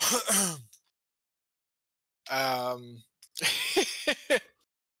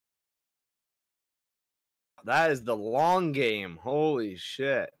 That is the long game. Holy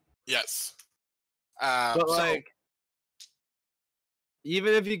shit. Yes. But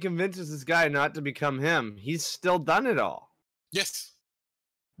even if he convinces this guy not to become him, he's still done it all. Yes.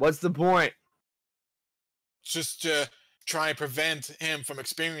 What's the point? Just to try and prevent him from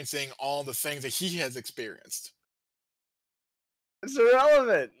experiencing all the things that he has experienced. It's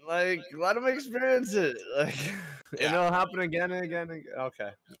irrelevant. Let him experience it. It'll happen again and again and again.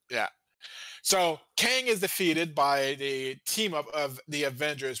 Okay. Yeah. So Kang is defeated by the team of the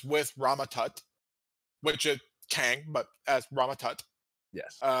Avengers with Ramatut, which is Kang, but as Ramatut.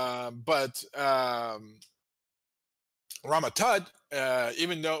 Yes. But Ramatut,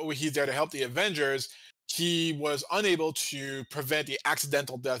 even though he's there to help the Avengers, he was unable to prevent the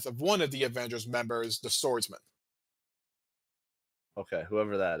accidental death of one of the Avengers members, the Swordsman. Okay,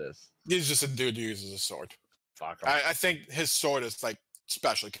 whoever that is. He's just a dude who uses a sword. Fuck him. I think his sword is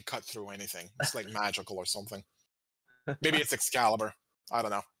special. It can cut through anything. It's magical or something. Maybe it's Excalibur. I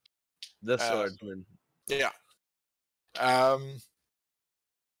don't know. The Swordsman. Yeah.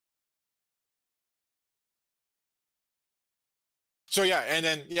 So yeah, and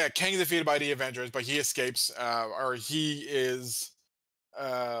then Kang is defeated by the Avengers, but he escapes, or he is,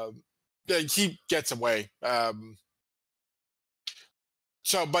 he gets away.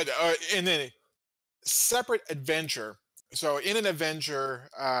 So, but in a separate adventure, so in an adventure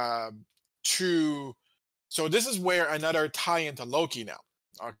to, so this is where another tie into Loki now.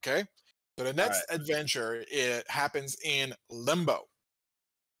 Okay, so the All next right. adventure, it happens in Limbo.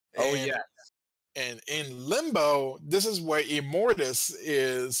 Oh And yeah. and in Limbo, this is where Immortus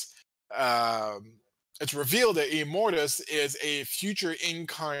is. It's revealed that Immortus is a future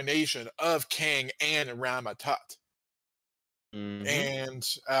incarnation of Kang and Ramatut. Mm-hmm. And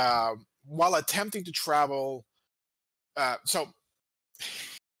while attempting to travel, so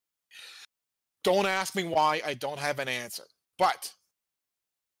don't ask me why, I don't have an answer. But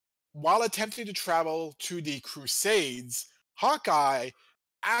while attempting to travel to the Crusades, Hawkeye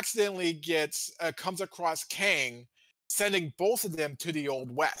accidentally comes across Kang, sending both of them to the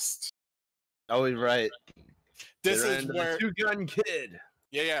Old West. Oh, you're right. They This ran is into the where, two-gun kid.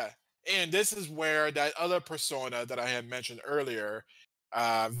 yeah, and this is where that other persona that I had mentioned earlier,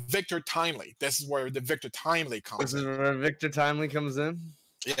 Victor Timely. This is where the Victor Timely This comes is in. where Victor Timely comes in.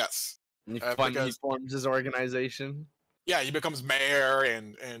 Yes, And he because forms his organization. yeah, he becomes mayor,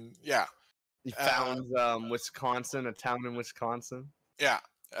 and yeah, He uh, founds Wisconsin, a town in Wisconsin. yeah,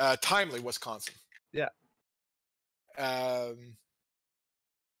 Timely, Wisconsin. Yeah. Um,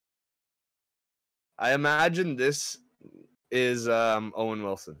 I imagine this is Owen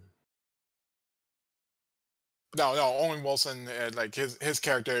Wilson. no, Owen Wilson, like his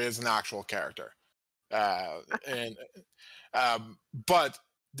character is an actual character, and but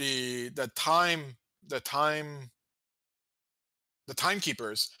the time the time the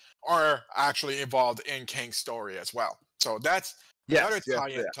timekeepers are actually involved in Kang's story as well. So that's another Yes, yes,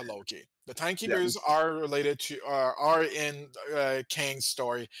 tie-in yeah. to Loki. The Yeah. timekeepers are related to are in Kang's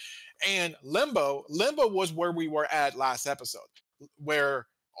story, and Limbo was where we were at last episode, where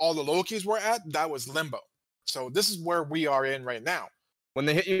all the Lokis were at. That was Limbo. So this is where we are in right now. When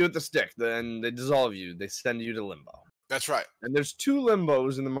they hit you with the stick, then they dissolve you. They send you to limbo. That's right. And there's two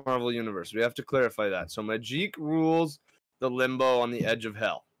limbos in the Marvel universe. We have to clarify that. So Majik rules the limbo on the edge of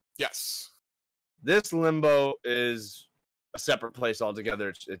hell. Yes. This limbo is a separate place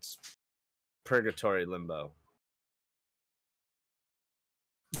altogether. It's purgatory limbo.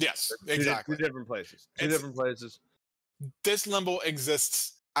 Yes, exactly. Two different places. Two It's- different places. This Limbo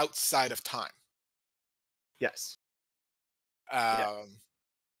exists outside of time. Yes. Um,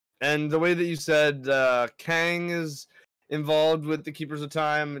 And the way that you said Kang is involved with the Keepers of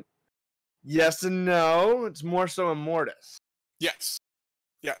Time, yes and no. It's more so Immortus. yes.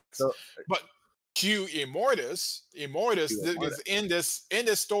 Yes. So, But Q Immortus, because in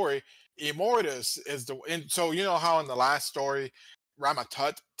this story, Immortus is so you know how in the last story,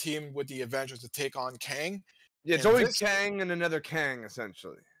 Ramatut teamed with the Avengers to take on Kang? yeah, it's In always this- Kang and another Kang,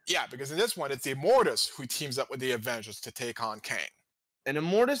 essentially. Yeah, because in this one, it's Immortus who teams up with the Avengers to take on Kang. And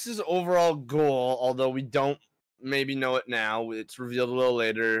Immortus' overall goal, although we don't maybe know it now, it's revealed a little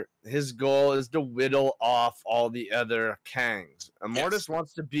later, his goal is to whittle off all the other Kangs. Immortus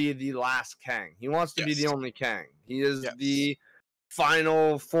wants to be the last Kang. He wants to be the only Kang. He is the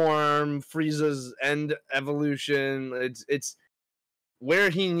final form, Frieza's end evolution. It's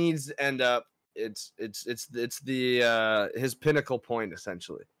where he needs to end up. It's the his pinnacle point,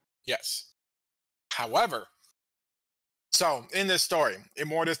 essentially. Yes. However, so in this story,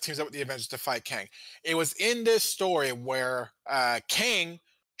 Immortus teams up with the Avengers to fight Kang. It was in this story where Kang,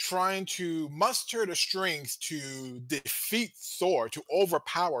 trying to muster the strength to defeat Thor, to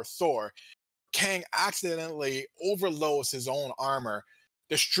overpower Thor, Kang accidentally overloads his own armor,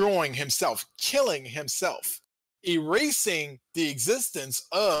 destroying himself, killing himself, erasing the existence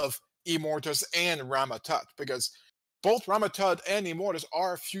of Immortus and Ramatut, because both Ramatut and Immortus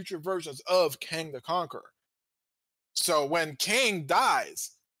are future versions of Kang the Conqueror. So when Kang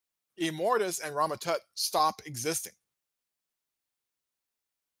dies, Immortus and Ramatut stop existing.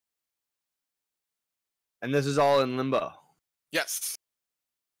 And this is all in limbo. Yes.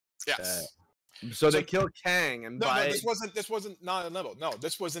 Yes. So they kill Kang and no, this wasn't not in Limbo. No,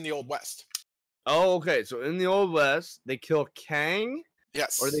 this was in the Old West. Oh, okay. So in the Old West, they kill Kang.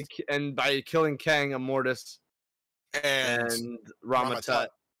 Yes. Or and by killing Kang, Immortus and Ramatut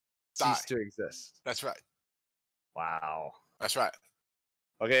cease die. to exist. That's right. Wow. That's right.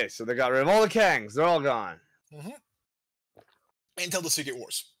 Okay, so they got rid of all the Kangs. They're all gone. Mm-hmm. Until the Secret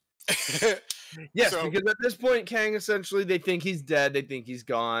Wars. Yes, because at this point, Kang essentially, they think he's dead. They think he's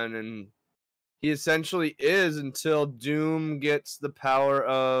gone. And he essentially is until Doom gets the power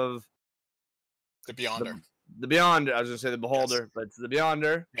of the Beyonder. The Beyonder. I was going to say the Beholder, but it's the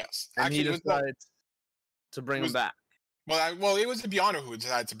Beyonder. Yes. And actually, he decides to bring him back. Well, it was the Beyonder who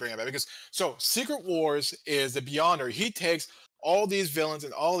decided to bring him back, because so Secret Wars is the Beyonder. He takes all these villains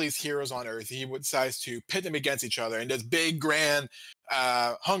and all these heroes on Earth. He decides to pit them against each other in this big, grand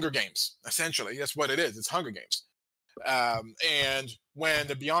Hunger Games. Essentially, that's what it is. It's Hunger Games. And when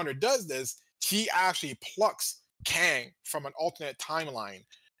the Beyonder does this, he actually plucks Kang from an alternate timeline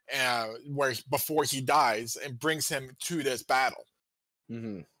where before he dies and brings him to this battle.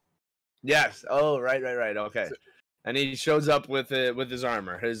 Mm-hmm. Yes. Oh, right. Okay. And he shows up with his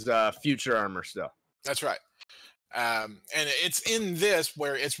armor, his future armor still. That's right. And it's in this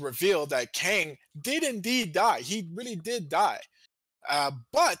where it's revealed that Kang did indeed die. He really did die.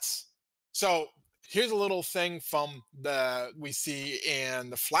 But so here's a little thing from we see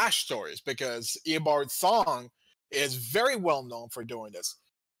in the Flash stories, because Eobard Thawne is very well known for doing this.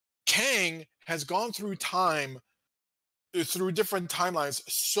 Kang has gone through different timelines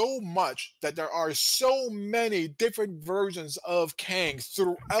so much that there are so many different versions of Kang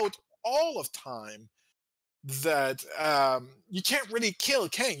throughout all of time that you can't really kill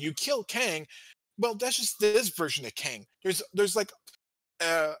Kang. You kill Kang, well, that's just this version of Kang. There's like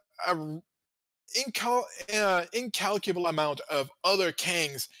a incalculable amount of other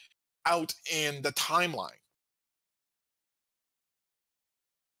Kangs out in the timeline.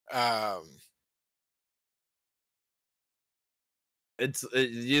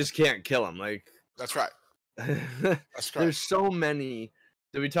 You just can't kill him. Like, that's right. That's correct. There's so many.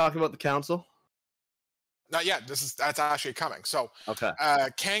 Did we talk about the council? Not yet. That's actually coming. So, okay.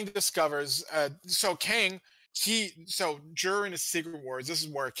 Kang discovers. So during the Secret Wars, this is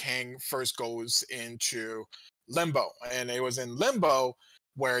where Kang first goes into Limbo, and it was in Limbo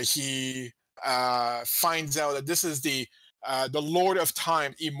where he finds out that this is the Lord of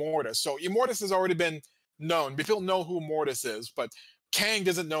Time, Immortus. So Immortus has already been known. People know who Immortus is, but Kang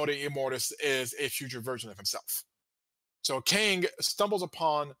doesn't know that Immortus is a future version of himself. So Kang stumbles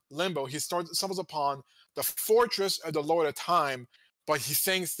upon Limbo. He stumbles upon the fortress of the Lord of Time, but he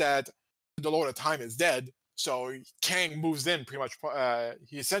thinks that the Lord of Time is dead. So Kang moves in pretty much.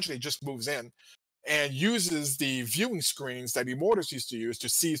 He essentially just moves in and uses the viewing screens that Immortus used to use to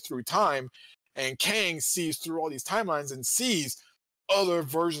see through time. And Kang sees through all these timelines and sees other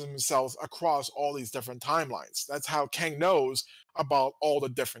versions of himself across all these different timelines. That's how Kang knows about all the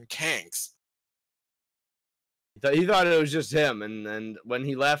different Kangs. He thought it was just him, and when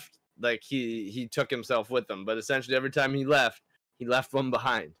he left, like he took himself with him. But essentially, every time he left one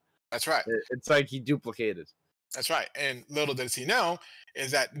behind. That's right. It's like he duplicated. That's right. And little does he know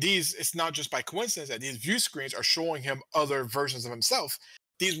is that it's not just by coincidence that these view screens are showing him other versions of himself.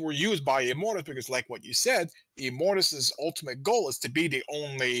 These were used by Immortus because, like what you said, Immortus's ultimate goal is to be the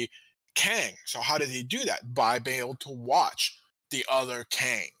only Kang. So how did he do that? By being able to watch the other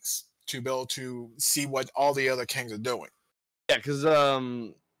Kangs, to be able to see what all the other Kangs are doing. Yeah, because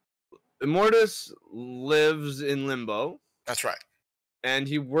Immortus lives in Limbo. That's right. And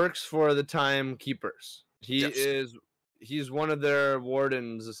he works for the Time Keepers. He's one of their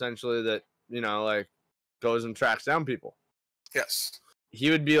wardens, essentially, that, like, goes and tracks down people. Yes. He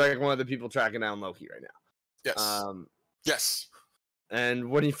would be like one of the people tracking down Loki right now. Yes. Yes. And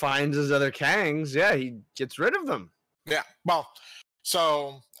when he finds his other Kangs, he gets rid of them. Yeah. Well,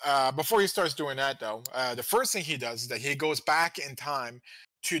 so before he starts doing that, though, the first thing he does is that he goes back in time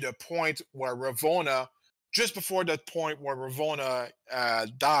to the point where Ravonna, just before the point where Ravonna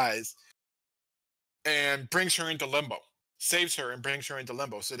dies, and brings her into Limbo, saves her and brings her into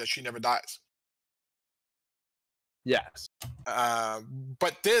Limbo so that she never dies. Yes.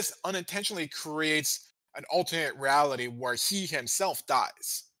 But this unintentionally creates an alternate reality where he himself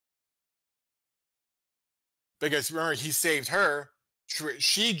dies. Because remember, he saved her.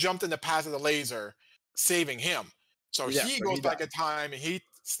 She jumped in the path of the laser, saving him. So he goes back in time and he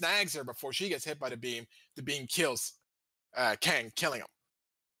snags her before she gets hit by the beam. The beam kills Kang, killing him.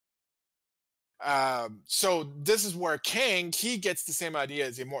 So this is where Kang, he gets the same idea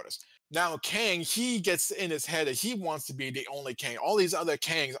as Immortus. Now Kang, he gets in his head that he wants to be the only Kang. All these other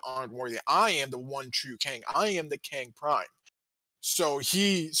Kangs aren't worthy. I am the one true Kang. I am the Kang Prime. So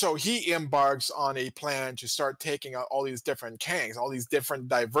he embarks on a plan to start taking out all these different Kangs, all these different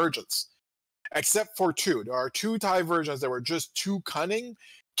divergents. Except for two. There are two divergents that were just too cunning.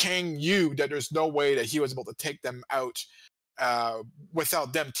 Kang knew that there's no way that he was able to take them out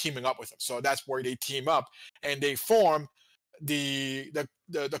without them teaming up with him. So that's where they team up and they form the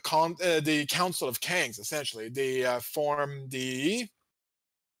Council of Kangs. Essentially, they form the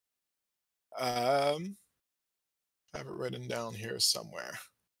I have it written down here somewhere.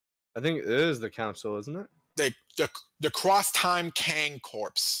 I think it is the Council, isn't it? The Cross Time Kang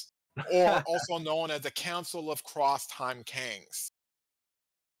Corps, or also known as the Council of Cross Time Kangs.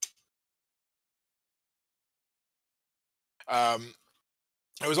 Um,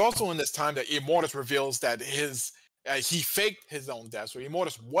 it was also in this time that Immortus reveals that he faked his own death, so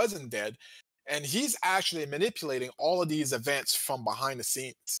Immortus wasn't dead, and he's actually manipulating all of these events from behind the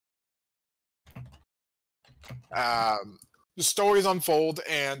scenes. The stories unfold,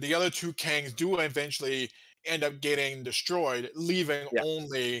 and the other two Kangs do eventually end up getting destroyed, leaving Yeah.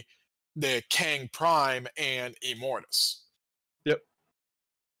 only the Kang Prime and Immortus. Yep.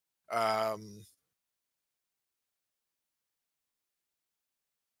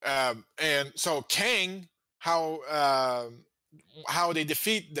 And so Kang, how they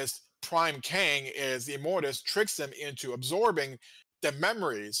defeat this Prime Kang is Immortus tricks them into absorbing the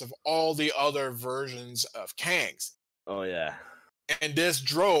memories of all the other versions of Kangs. Oh yeah. And this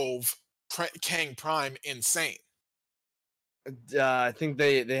drove Kang Prime insane. I think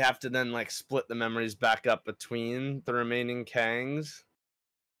they have to then like split the memories back up between the remaining Kangs.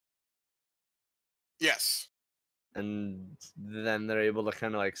 Yes. And then they're able to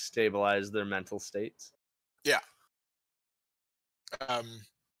kind of like stabilize their mental states. Yeah.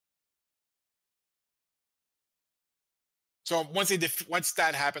 So once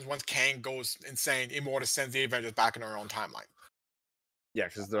that happens, once Kang goes insane, Immortus sends the Avengers back in their own timeline. Yeah,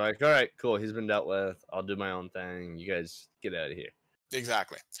 because they're like, all right, cool, he's been dealt with. I'll do my own thing. You guys get out of here.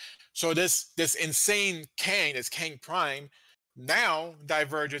 Exactly. So this insane Kang, this Kang Prime, now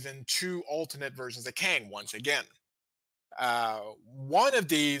diverges in two alternate versions of Kang once again. One of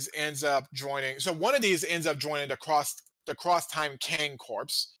these ends up joining. So one of these ends up joining the cross time Kang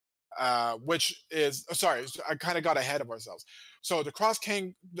Corps, which is sorry, I kind of got ahead of ourselves. So the cross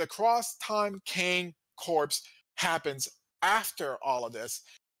time Kang Corps happens after all of this,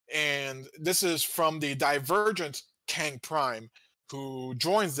 and this is from the divergent Kang Prime, who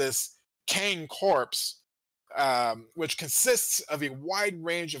joins this Kang Corps, which consists of a wide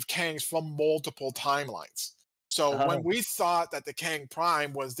range of Kangs from multiple timelines. So when we thought that the Kang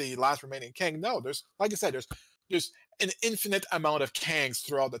Prime was the last remaining Kang, no, there's, like I said, there's an infinite amount of Kangs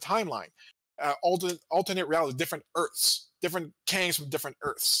throughout the timeline. Alternate reality, different Earths, different Kangs from different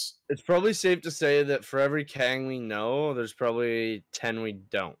Earths. It's probably safe to say that for every Kang we know, there's probably 10 we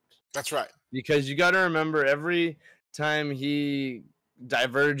don't. That's right. Because you got to remember, every time he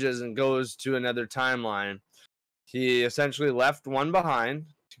diverges and goes to another timeline, he essentially left one behind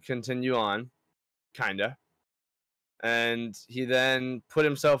to continue on, kinda. And he then put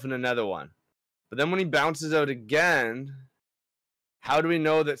himself in another one. But then when he bounces out again, how do we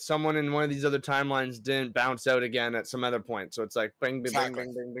know that someone in one of these other timelines didn't bounce out again at some other point? So it's like bing, bing, Exactly.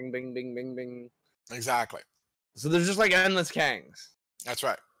 bing, bing, bing, bing, bing, bing, bing. Exactly. So there's just like endless Kangs. That's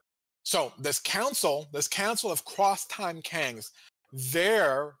right. So this council of cross-time Kangs,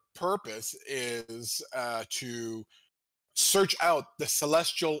 their purpose is to search out the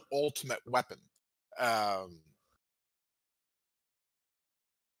celestial ultimate weapon.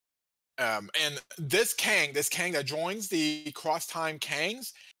 And this Kang that joins the cross-time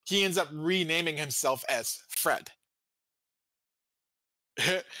Kangs, he ends up renaming himself as Fred.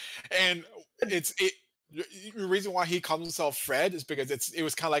 And the reason why he calls himself Fred is because it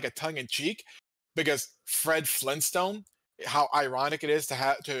was kind of like a tongue-in-cheek, because Fred Flintstone, how ironic it is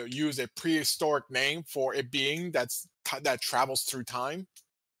to use a prehistoric name for a being that travels through time.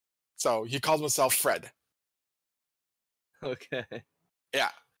 So he calls himself Fred. Okay.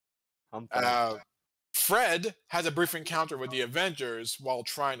 Yeah. Fred has a brief encounter with the Avengers while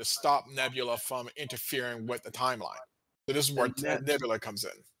trying to stop Nebula from interfering with the timeline. So this is where Nebula comes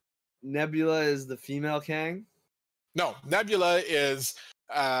in. Nebula is the female Kang? No, Nebula is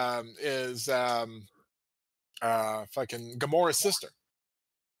fucking Gamora's sister.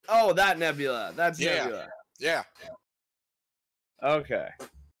 Oh, that Nebula. That's Yeah. Nebula. Yeah. Okay.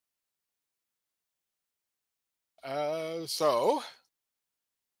 So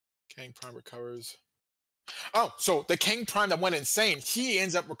Kang Prime recovers. Oh, so the Kang Prime that went insane, he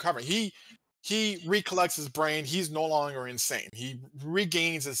ends up recovering. He recollects his brain. He's no longer insane. He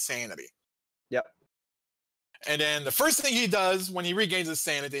regains his sanity. Yep. And then the first thing he does when he regains his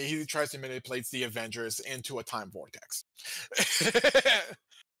sanity, he tries to manipulate the Avengers into a time vortex.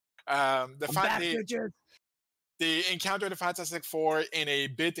 They encounter the Fantastic Four in a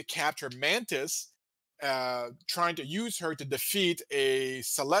bid to capture Mantis, trying to use her to defeat a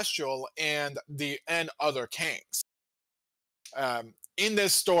Celestial and other Kangs. In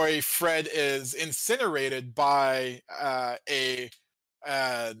this story, Fred is incinerated by a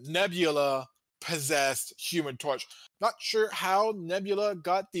Nebula-possessed Human Torch. Not sure how Nebula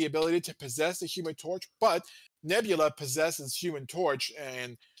got the ability to possess the Human Torch, but Nebula possesses Human Torch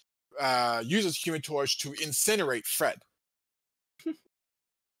and uses Human Torch to incinerate Fred.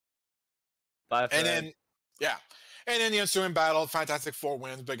 Bye, Fred. And then, yeah. And in the ensuing battle, Fantastic Four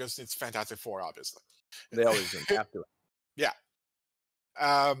wins because it's Fantastic Four, obviously. They always win after. Yeah.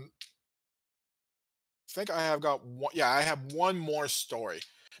 I think I have got one. Yeah, I have one more story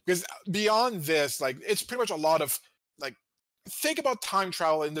because beyond this, like it's pretty much a lot of like think about time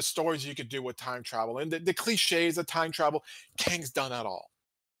travel and the stories you could do with time travel and the cliches of time travel. Kang's done that all.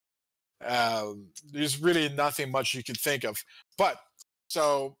 There's really nothing much you could think of, but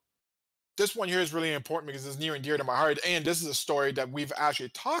so this one here is really important because it's near and dear to my heart, and this is a story that we've actually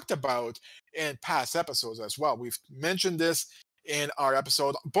talked about in past episodes as well. We've mentioned this in our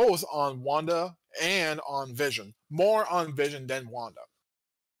episode both on Wanda and on Vision, more on Vision than Wanda.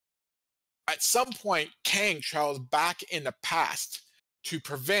 At some point, Kang travels back in the past to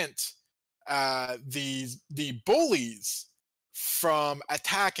prevent the bullies from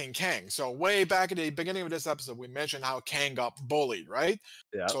attacking Kang. So way back at the beginning of this episode, we mentioned how Kang got bullied, right?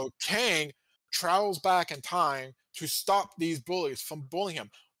 Yeah. So Kang travels back in time to stop these bullies from bullying him,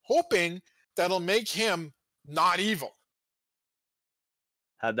 hoping that'll make him not evil.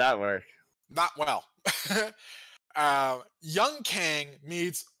 How'd that work? Not well. Young Kang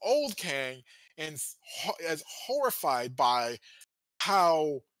meets old Kang and is horrified by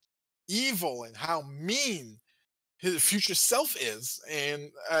how evil and how mean his future self is,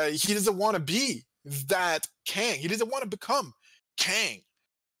 and he doesn't want to be that Kang. He doesn't want to become Kang.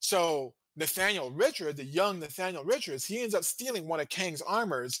 So Nathaniel Richards, the young Nathaniel Richards, he ends up stealing one of Kang's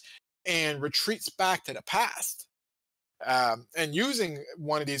armors and retreats back to the past. And using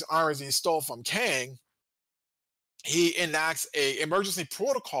one of these armors he stole from Kang, he enacts a emergency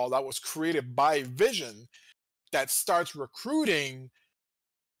protocol that was created by Vision that starts recruiting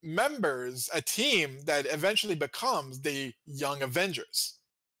members, a team that eventually becomes the Young Avengers.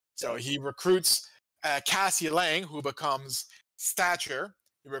 So he recruits Cassie Lang, who becomes Stature.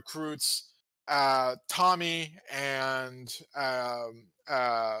 He recruits Tommy and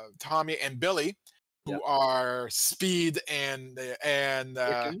Billy, who are Speed and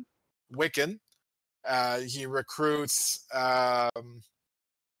Wiccan. He recruits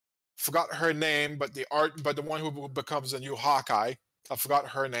forgot her name, but the one who becomes a new Hawkeye. I forgot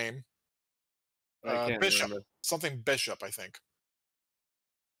her name. Bishop. Remember. Something Bishop, I think.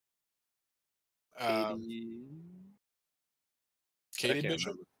 Katie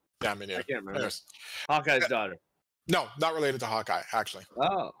Bishop? Remember. Yeah, I mean, yeah. I can't remember. Anyways. Hawkeye's daughter. No, not related to Hawkeye, actually.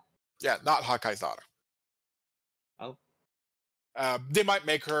 Oh. Yeah, not Hawkeye's daughter. Oh. They might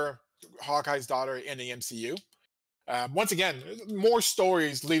make her Hawkeye's daughter in the MCU. Once again, more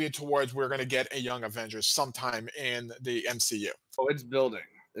stories leading towards we're going to get a Young Avengers sometime in the MCU. Oh, it's building.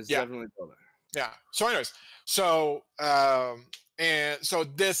 It's definitely building. Yeah. So, anyways, and so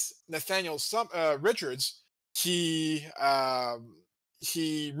this Nathaniel Richards, he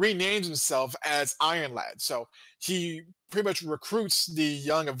renames himself as Iron Lad. So he pretty much recruits the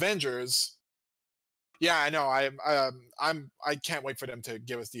Young Avengers. Yeah, I know. I can't wait for them to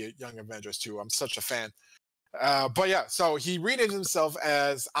give us the Young Avengers too. I'm such a fan. But yeah, so he renames himself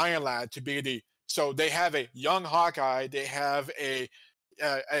as Iron Lad to be so they have a young Hawkeye, they have a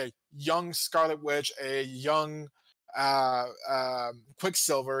young Scarlet Witch, a young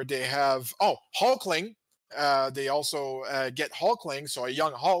Quicksilver, they have Hulkling. They also get Hulkling, so a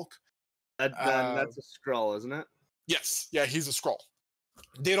young Hulk. That's a Skrull, isn't it? Yes, yeah, he's a Skrull.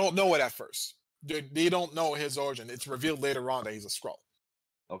 They don't know it at first. They don't know his origin. It's revealed later on that he's a Skrull.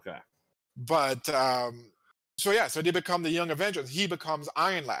 Okay. But so they become the Young Avengers. He becomes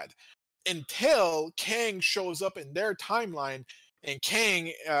Iron Lad until Kang shows up in their timeline, and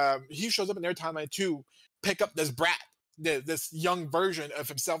Kang he shows up in their timeline to pick up this brat, this young version of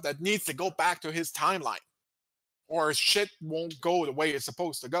himself that needs to go back to his timeline, or shit won't go the way it's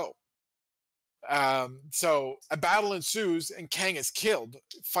supposed to go. So a battle ensues, and Kang is killed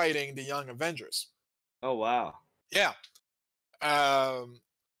fighting the Young Avengers. Oh wow! Yeah.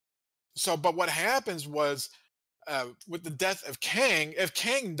 So, but what happens was, with the death of Kang, if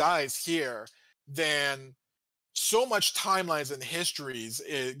Kang dies here, then so much timelines and histories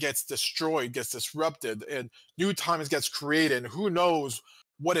it gets destroyed, gets disrupted, and new timelines gets created, and who knows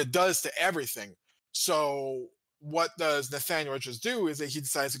what it does to everything. So what does Nathaniel Richards do is that he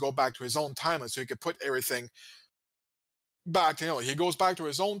decides to go back to his own timeline so he could put everything back to him. He goes back to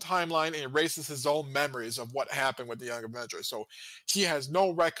his own timeline and erases his own memories of what happened with the Young Avengers. So he has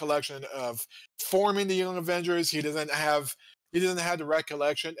no recollection of forming the Young Avengers. He doesn't have the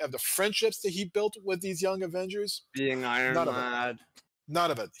recollection of the friendships that he built with these Young Avengers. Being Iron Lad.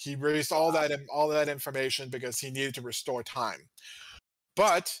 None of it. He erased all that information because he needed to restore time.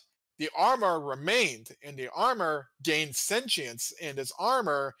 But the armor remained, and the armor gained sentience, and this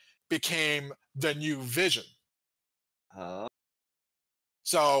armor became the new Vision. Oh.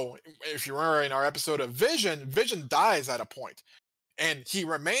 So if you remember in our episode of Vision, Vision dies at a point, and he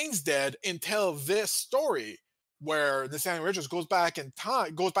remains dead until this story where Nathaniel Richards goes back in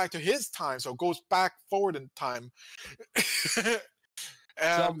time, goes back to his time, so goes back forward in time. Somewhere.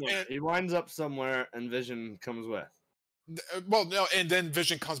 And, He winds up somewhere, and Vision comes with. well, no, and then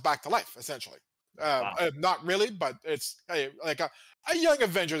Vision comes back to life, essentially. Wow. Not really, but it's like a young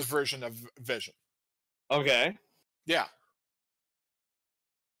Avengers version of Vision. Okay. Yeah.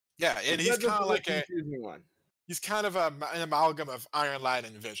 Yeah, and he's kind of like confusing one. he's kind of an amalgam of Iron Lad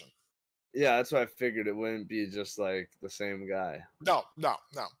and Vision. Yeah, that's why I figured it wouldn't be just like the same guy. No.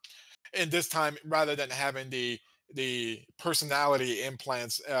 And this time, rather than having the personality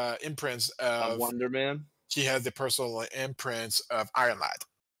imprints of Wonder Man. he has the personal imprints of Iron Lad.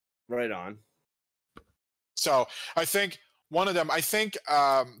 Right on. So I think one of them,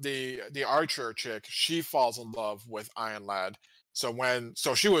 the Archer chick, she falls in love with Iron Lad. So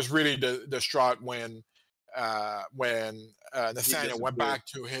she was really distraught when Nathaniel went back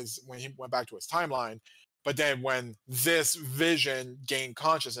to his timeline. But then when this Vision gained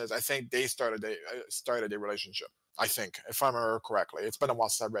consciousness, I think they started a relationship. I think, if I remember correctly, it's been a while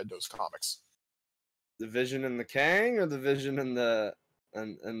since I read those comics. The Vision and the Kang, or the Vision and the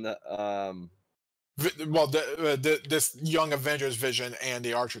Well, this young Avengers Vision and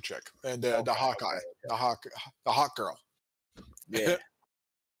the Archer chick and the Hawkeye, the Hawk girl. Yeah.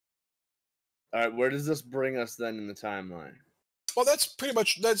 All right, where does this bring us then in the timeline? Well, that's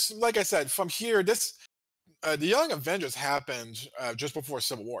like I said. From here, the Young Avengers happened just before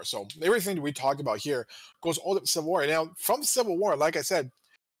Civil War, so everything that we talked about here goes all to Civil War. Now, from Civil War, like I said,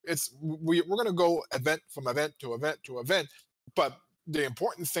 we're going to go event from event to event to event. But the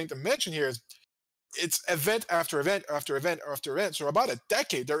important thing to mention here is it's event after event after event after event. So about a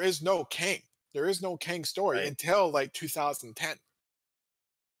decade, there is no Kang. There is no Kang story until like 2010.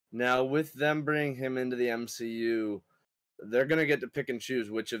 Now, with them bringing him into the MCU, they're going to get to pick and choose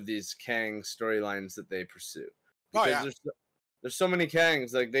which of these Kang storylines that they pursue. Because there's so many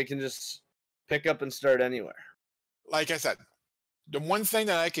Kangs, like they can just pick up and start anywhere. Like I said, the one thing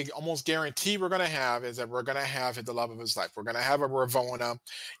that I can almost guarantee we're going to have is that we're going to have the love of his life. We're going to have a Ravonna.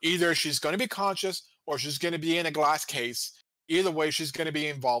 Either she's going to be conscious or she's going to be in a glass case. Either way, she's going to be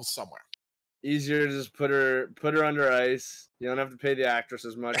involved somewhere. Easier to just put her under ice. You don't have to pay the actress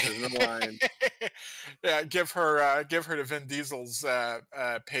as much. There's no line. Yeah, give her the Vin Diesel's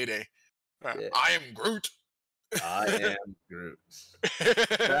payday. Yeah. I am Groot. I am Groot.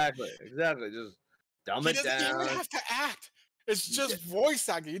 Exactly. Just dumb it down. He doesn't even have to act. It's just voice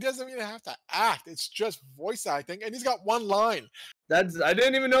acting. He doesn't even have to act. It's just voice acting, and he's got one line. I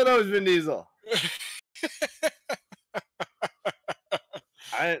didn't even know that was Vin Diesel.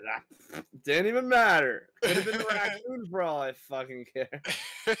 I didn't even matter. Could have been a raccoon for all I fucking care.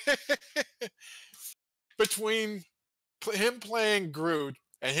 Between him playing Groot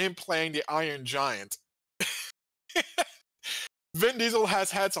and him playing the Iron Giant, Vin Diesel has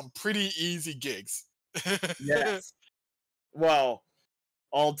had some pretty easy gigs. Yes. Well,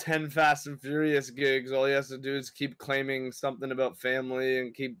 all 10 Fast and Furious gigs, all he has to do is keep claiming something about family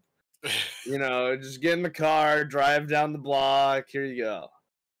and keep, just get in the car, drive down the block. Here you go.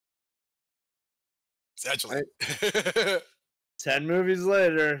 Essentially. 10 movies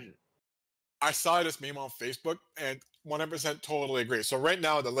later. I saw this meme on Facebook and 100% totally agree. So right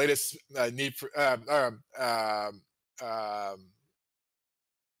now, the latest need for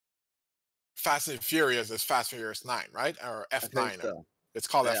Fast and Furious is Fast and Furious 9, right? Or F9. So. It's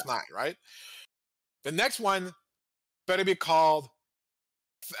called F9, right? The next one better be called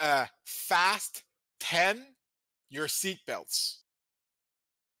Fast 10 Your Seatbelts.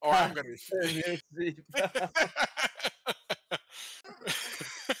 Or I'm going to be...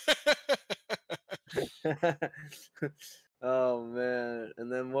 Oh, man.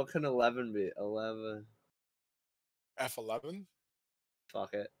 And then what can 11 be? 11? F11?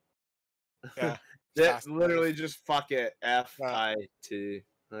 Fuck it. Yeah. That's literally just fuck it. F-I-T.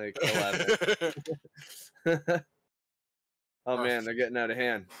 Like 11. Oh, man, they're getting out of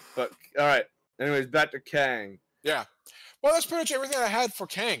hand. But, all right. Anyways, back to Kang. Yeah. Well, that's pretty much everything I had for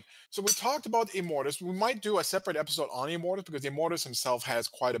Kang. So we talked about Immortus. We might do a separate episode on Immortus because Immortus himself has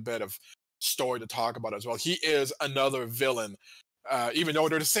quite a bit of story to talk about as well. He is another villain. Even though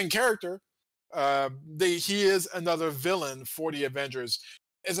they're the same character, he is another villain for the Avengers.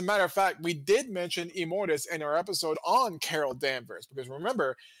 As a matter of fact, we did mention Immortus in our episode on Carol Danvers because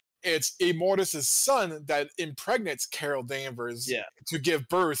remember, it's Immortus' son that impregnates Carol Danvers to give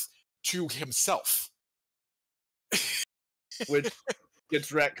birth to himself. Which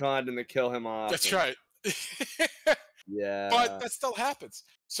gets retconned and they kill him off. That's right. But Yeah. that still happens.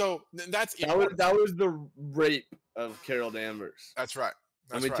 So that's That was the rape of Carol Danvers. That's right.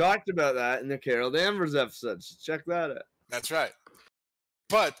 And That's we right. talked about that in the Carol Danvers episode. So check that out. That's right.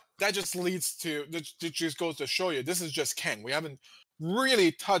 But that just leads to, that just goes to show you, this is just Ken. We haven't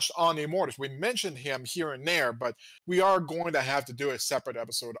really touched on the Immortus. We mentioned him here and there, but we are going to have to do a separate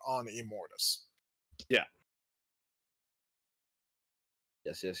episode on the Immortus. Yeah.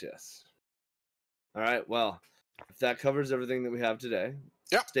 Yes. All right. Well, if that covers everything that we have today,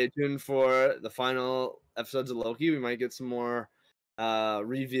 stay tuned for the final episodes of Loki. We might get some more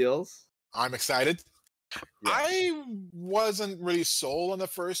reveals. I'm excited. Yeah. I wasn't really sold on the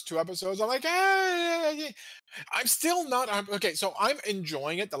first 2 episodes. I'm like, I'm still not. Okay, so I'm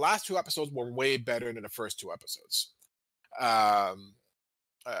enjoying it. The last 2 episodes were way better than the first 2 episodes. I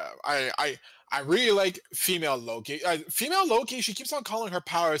really like female Loki. Female Loki, she keeps on calling her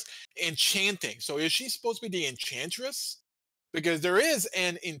powers enchanting. So is she supposed to be the enchantress? Because there is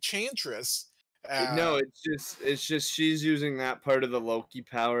an enchantress. No, it's just she's using that part of the Loki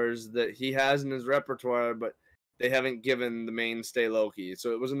powers that he has in his repertoire, but they haven't given the mainstay Loki.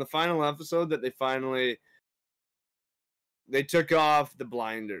 So it was in the final episode that they took off the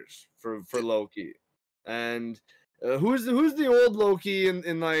blinders for Loki. And who's the old Loki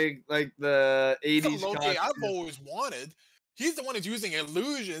in like the 80s? The Loki I've always wanted. He's the one who's using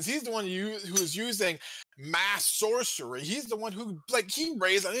illusions. He's the one who's using mass sorcery. He's the one who, like, he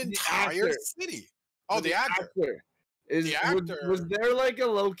raised an entire city. Oh, the actor. Was there like a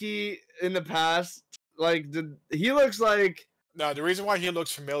Loki in the past? Like, he looks like... No, the reason why he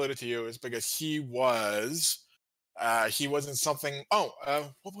looks familiar to you is because he was in something...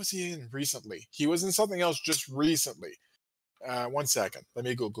 what was he in recently? He was in something else just recently. 1 second. Let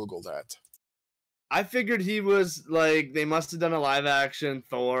me go Google that. I figured he was like, they must have done a live action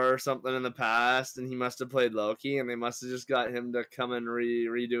Thor or something in the past, and he must have played Loki, and they must have just got him to come and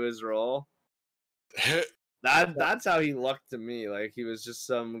redo his role. That's how he looked to me. Like he was just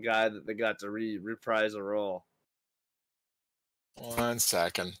some guy that they got to reprise a role. 1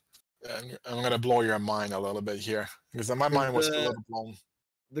 second. I'm gonna blow your mind a little bit here because my mind was a little blown.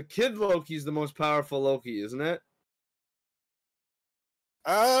 The kid Loki's the most powerful Loki, isn't it?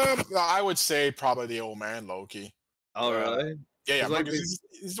 I would say probably the old man Loki. Oh, really? Yeah. Like he's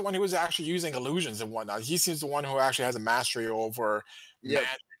the one who was actually using illusions and whatnot. He seems the one who actually has a mastery over magic.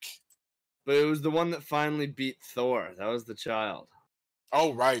 But it was the one that finally beat Thor. That was the child.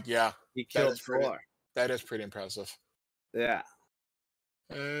 Oh, right, yeah. He killed Thor. That is pretty impressive. Yeah.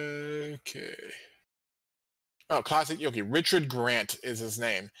 Okay. Oh, classic. Okay, Richard Grant is his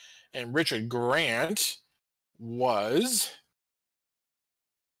name. And Richard Grant was...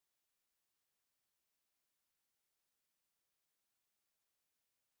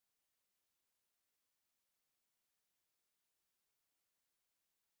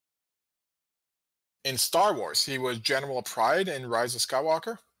 in Star Wars. He was General Pride in Rise of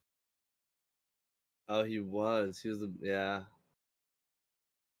Skywalker. Oh, he was. He was yeah.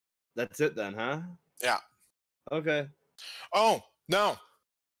 That's it then, huh? Yeah. Okay. Oh, no.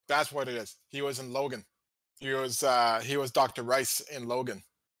 That's what it is. He was in Logan. He was Dr. Rice in Logan.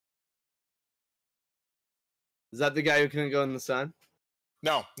 Is that the guy who couldn't go in the sun?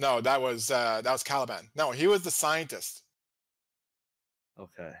 No, that was Caliban. No, he was the scientist.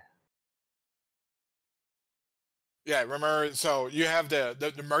 Okay. Yeah, remember, so you have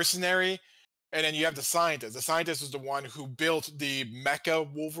the mercenary, and then you have the scientist. The scientist is the one who built the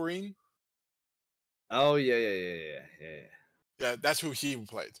Mecha Wolverine. Oh, yeah. Yeah, that's who he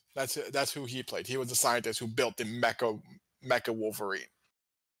played. That's who he played. He was the scientist who built the Mecha Wolverine.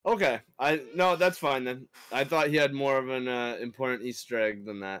 Okay. No, that's fine then. I thought he had more of an important Easter egg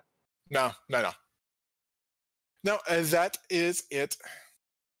than that. No. No, that is it.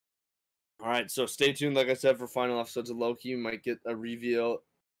 All right, so stay tuned, like I said, for final episodes of Loki. You might get a reveal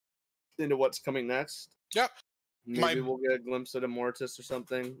into what's coming next. Yep. Maybe we'll get a glimpse at Immortus or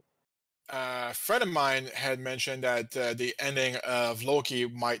something. A friend of mine had mentioned that the ending of Loki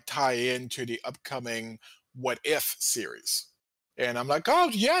might tie into the upcoming What If series. And I'm like, oh,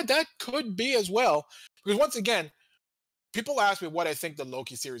 yeah, that could be as well. Because once again, people ask me what I think the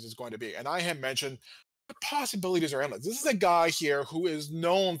Loki series is going to be. And I have mentioned the possibilities are endless. This is a guy here who is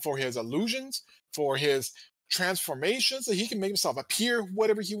known for his illusions, for his transformations, that he can make himself appear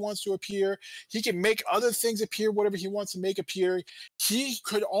whatever he wants to appear. He can make other things appear whatever he wants to make appear. He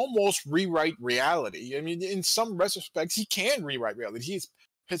could almost rewrite reality. I mean, in some respects, he can rewrite reality.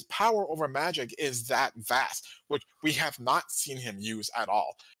 His power over magic is that vast, which we have not seen him use at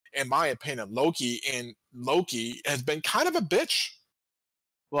all. In my opinion, Loki has been kind of a bitch.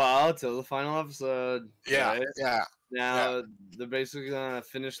 Well, till the final episode. Yeah, right? yeah. Now they're basically gonna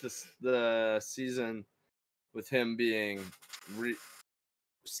finish the season with him being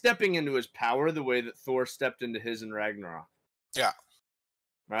stepping into his power the way that Thor stepped into his in Ragnarok. Yeah.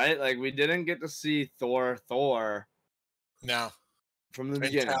 Right? Like we didn't get to see Thor No. from the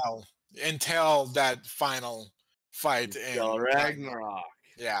beginning. Until that final fight in Ragnarok.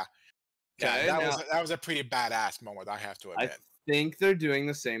 Yeah. Okay, Yeah, that was a pretty badass moment, I have to admit. I think they're doing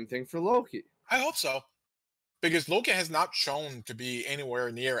the same thing for Loki. I hope so. Because Loki has not shown to be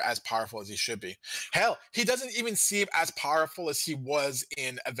anywhere near as powerful as he should be. Hell, he doesn't even seem as powerful as he was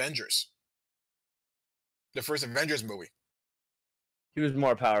in Avengers. The first Avengers movie. He was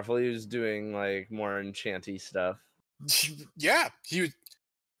more powerful. He was doing like more enchanty stuff. Yeah, he was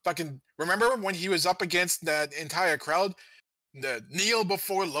fucking. Remember when he was up against that entire crowd? The kneel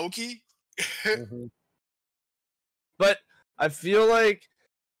before Loki? Mm-hmm. But I feel like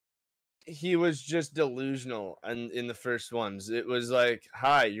he was just delusional and in the first ones. It was like,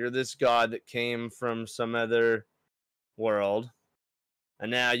 hi, you're this god that came from some other world,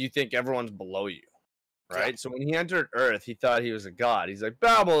 and now you think everyone's below you. Right? Yeah. So when he entered Earth, he thought he was a god. He's like,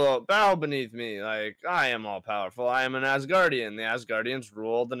 bow beneath me. Like, I am all powerful. I am an Asgardian. The Asgardians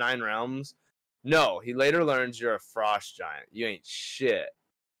rule the 9 realms. No, he later learns you're a frost giant. You ain't shit.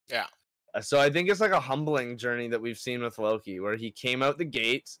 Yeah. So I think it's like a humbling journey that we've seen with Loki, where he came out the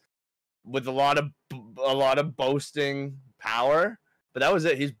gates with a lot of boasting power, but that was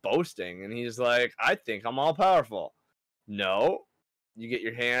it. He's boasting, and he's like, I think I'm all powerful. No. You get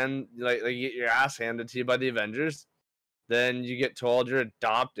your you get your ass handed to you by the Avengers. Then you get told you're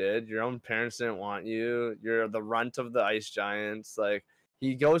adopted. Your own parents didn't want you. You're the runt of the ice giants. Like,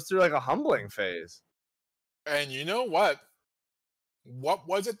 he goes through like a humbling phase. And you know what? What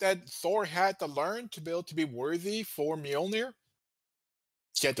was it that Thor had to learn to be able to be worthy for Mjolnir?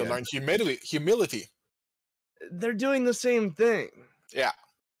 He had to learn humility. They're doing the same thing. Yeah.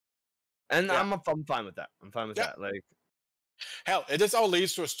 And yeah. I'm fine with that. I'm fine with that. Like, hell, it just all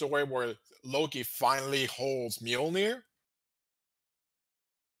leads to a story where Loki finally holds Mjolnir.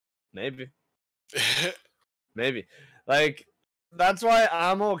 Maybe. Maybe. Like, that's why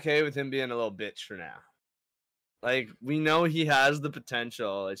I'm okay with him being a little bitch for now. Like, we know he has the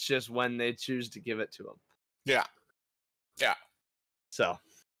potential. It's just when they choose to give it to him. Yeah. Yeah. So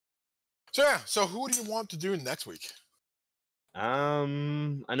who do you want to do next week? I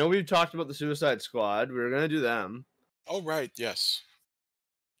know we've talked about the Suicide Squad. We were gonna do them. Oh right, yes.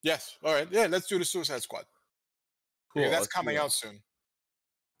 Yes. All right. Yeah, let's do the Suicide Squad. Cool. Yeah, that's coming out soon.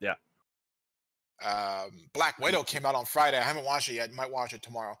 Yeah. Black Widow came out on Friday. I haven't watched it yet. Might watch it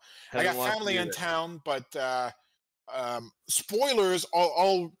tomorrow. I got family in town, but spoilers.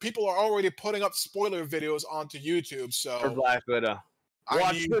 All people are already putting up spoiler videos onto YouTube. So for Black Widow,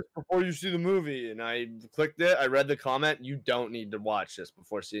 watch this before you see the movie. And I clicked it. I read the comment. You don't need to watch this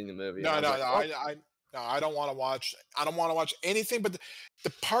before seeing the movie. No. I don't want to watch. I don't want to watch anything. But the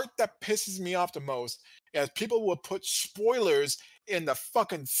part that pisses me off the most is people will put spoilers in the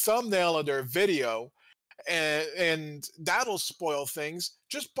fucking thumbnail of their video, and that'll spoil things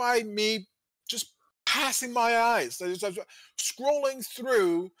just by me just passing my eyes. Scrolling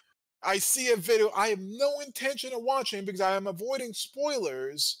through, I see a video I have no intention of watching because I am avoiding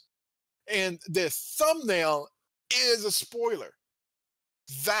spoilers, and the thumbnail is a spoiler.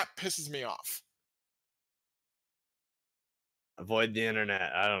 That pisses me off. Avoid the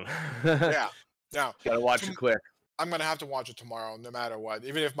internet. I don't know. Yeah. Now, gotta watch it quick. I'm gonna have to watch it tomorrow, no matter what.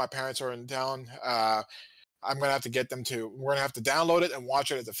 Even if my parents are in town, I'm gonna have to get them to. We're gonna have to download it and watch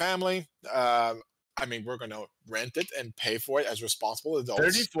it as a family. I mean, we're gonna rent it and pay for it as responsible adults.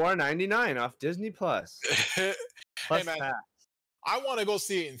 $34.99 off Disney Plus. Hey man, I want to go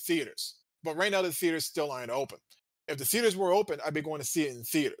see it in theaters, but right now the theaters still aren't open. If the theaters were open, I'd be going to see it in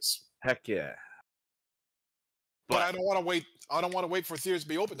theaters. Heck yeah. But I don't want to wait. I don't want to wait for theaters to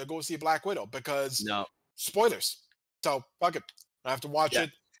be open to go see Black Widow because spoilers. So fuck it. I have to watch it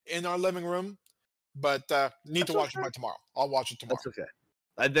in our living room, but need to watch it by tomorrow. I'll watch it tomorrow. That's okay.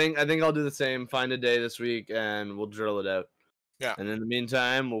 I think I'll do the same. Find a day this week and we'll drill it out. Yeah. And in the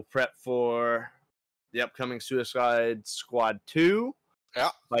meantime, we'll prep for the upcoming Suicide Squad 2. Yeah.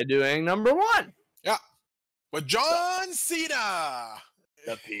 By doing number 1. Yeah. With John Cena.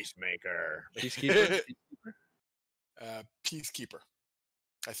 The Peacemaker. Peacekeeper? Peacekeeper,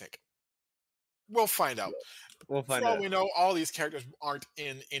 I think. We'll find out. We'll find out. For all we know, all these characters aren't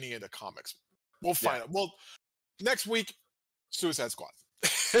in any of the comics. We'll find out. Well, next week, Suicide Squad.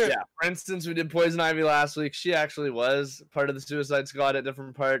 Yeah. For instance, we did Poison Ivy last week. She actually was part of the Suicide Squad at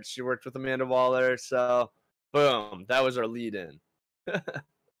different parts. She worked with Amanda Waller. So, boom. That was our lead-in.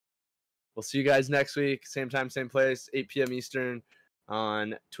 we'll see you guys next week. Same time, same place, 8 p.m. Eastern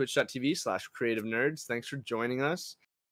on twitch.tv/creative nerds. Thanks for joining us.